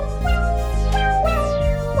 Bye-bye.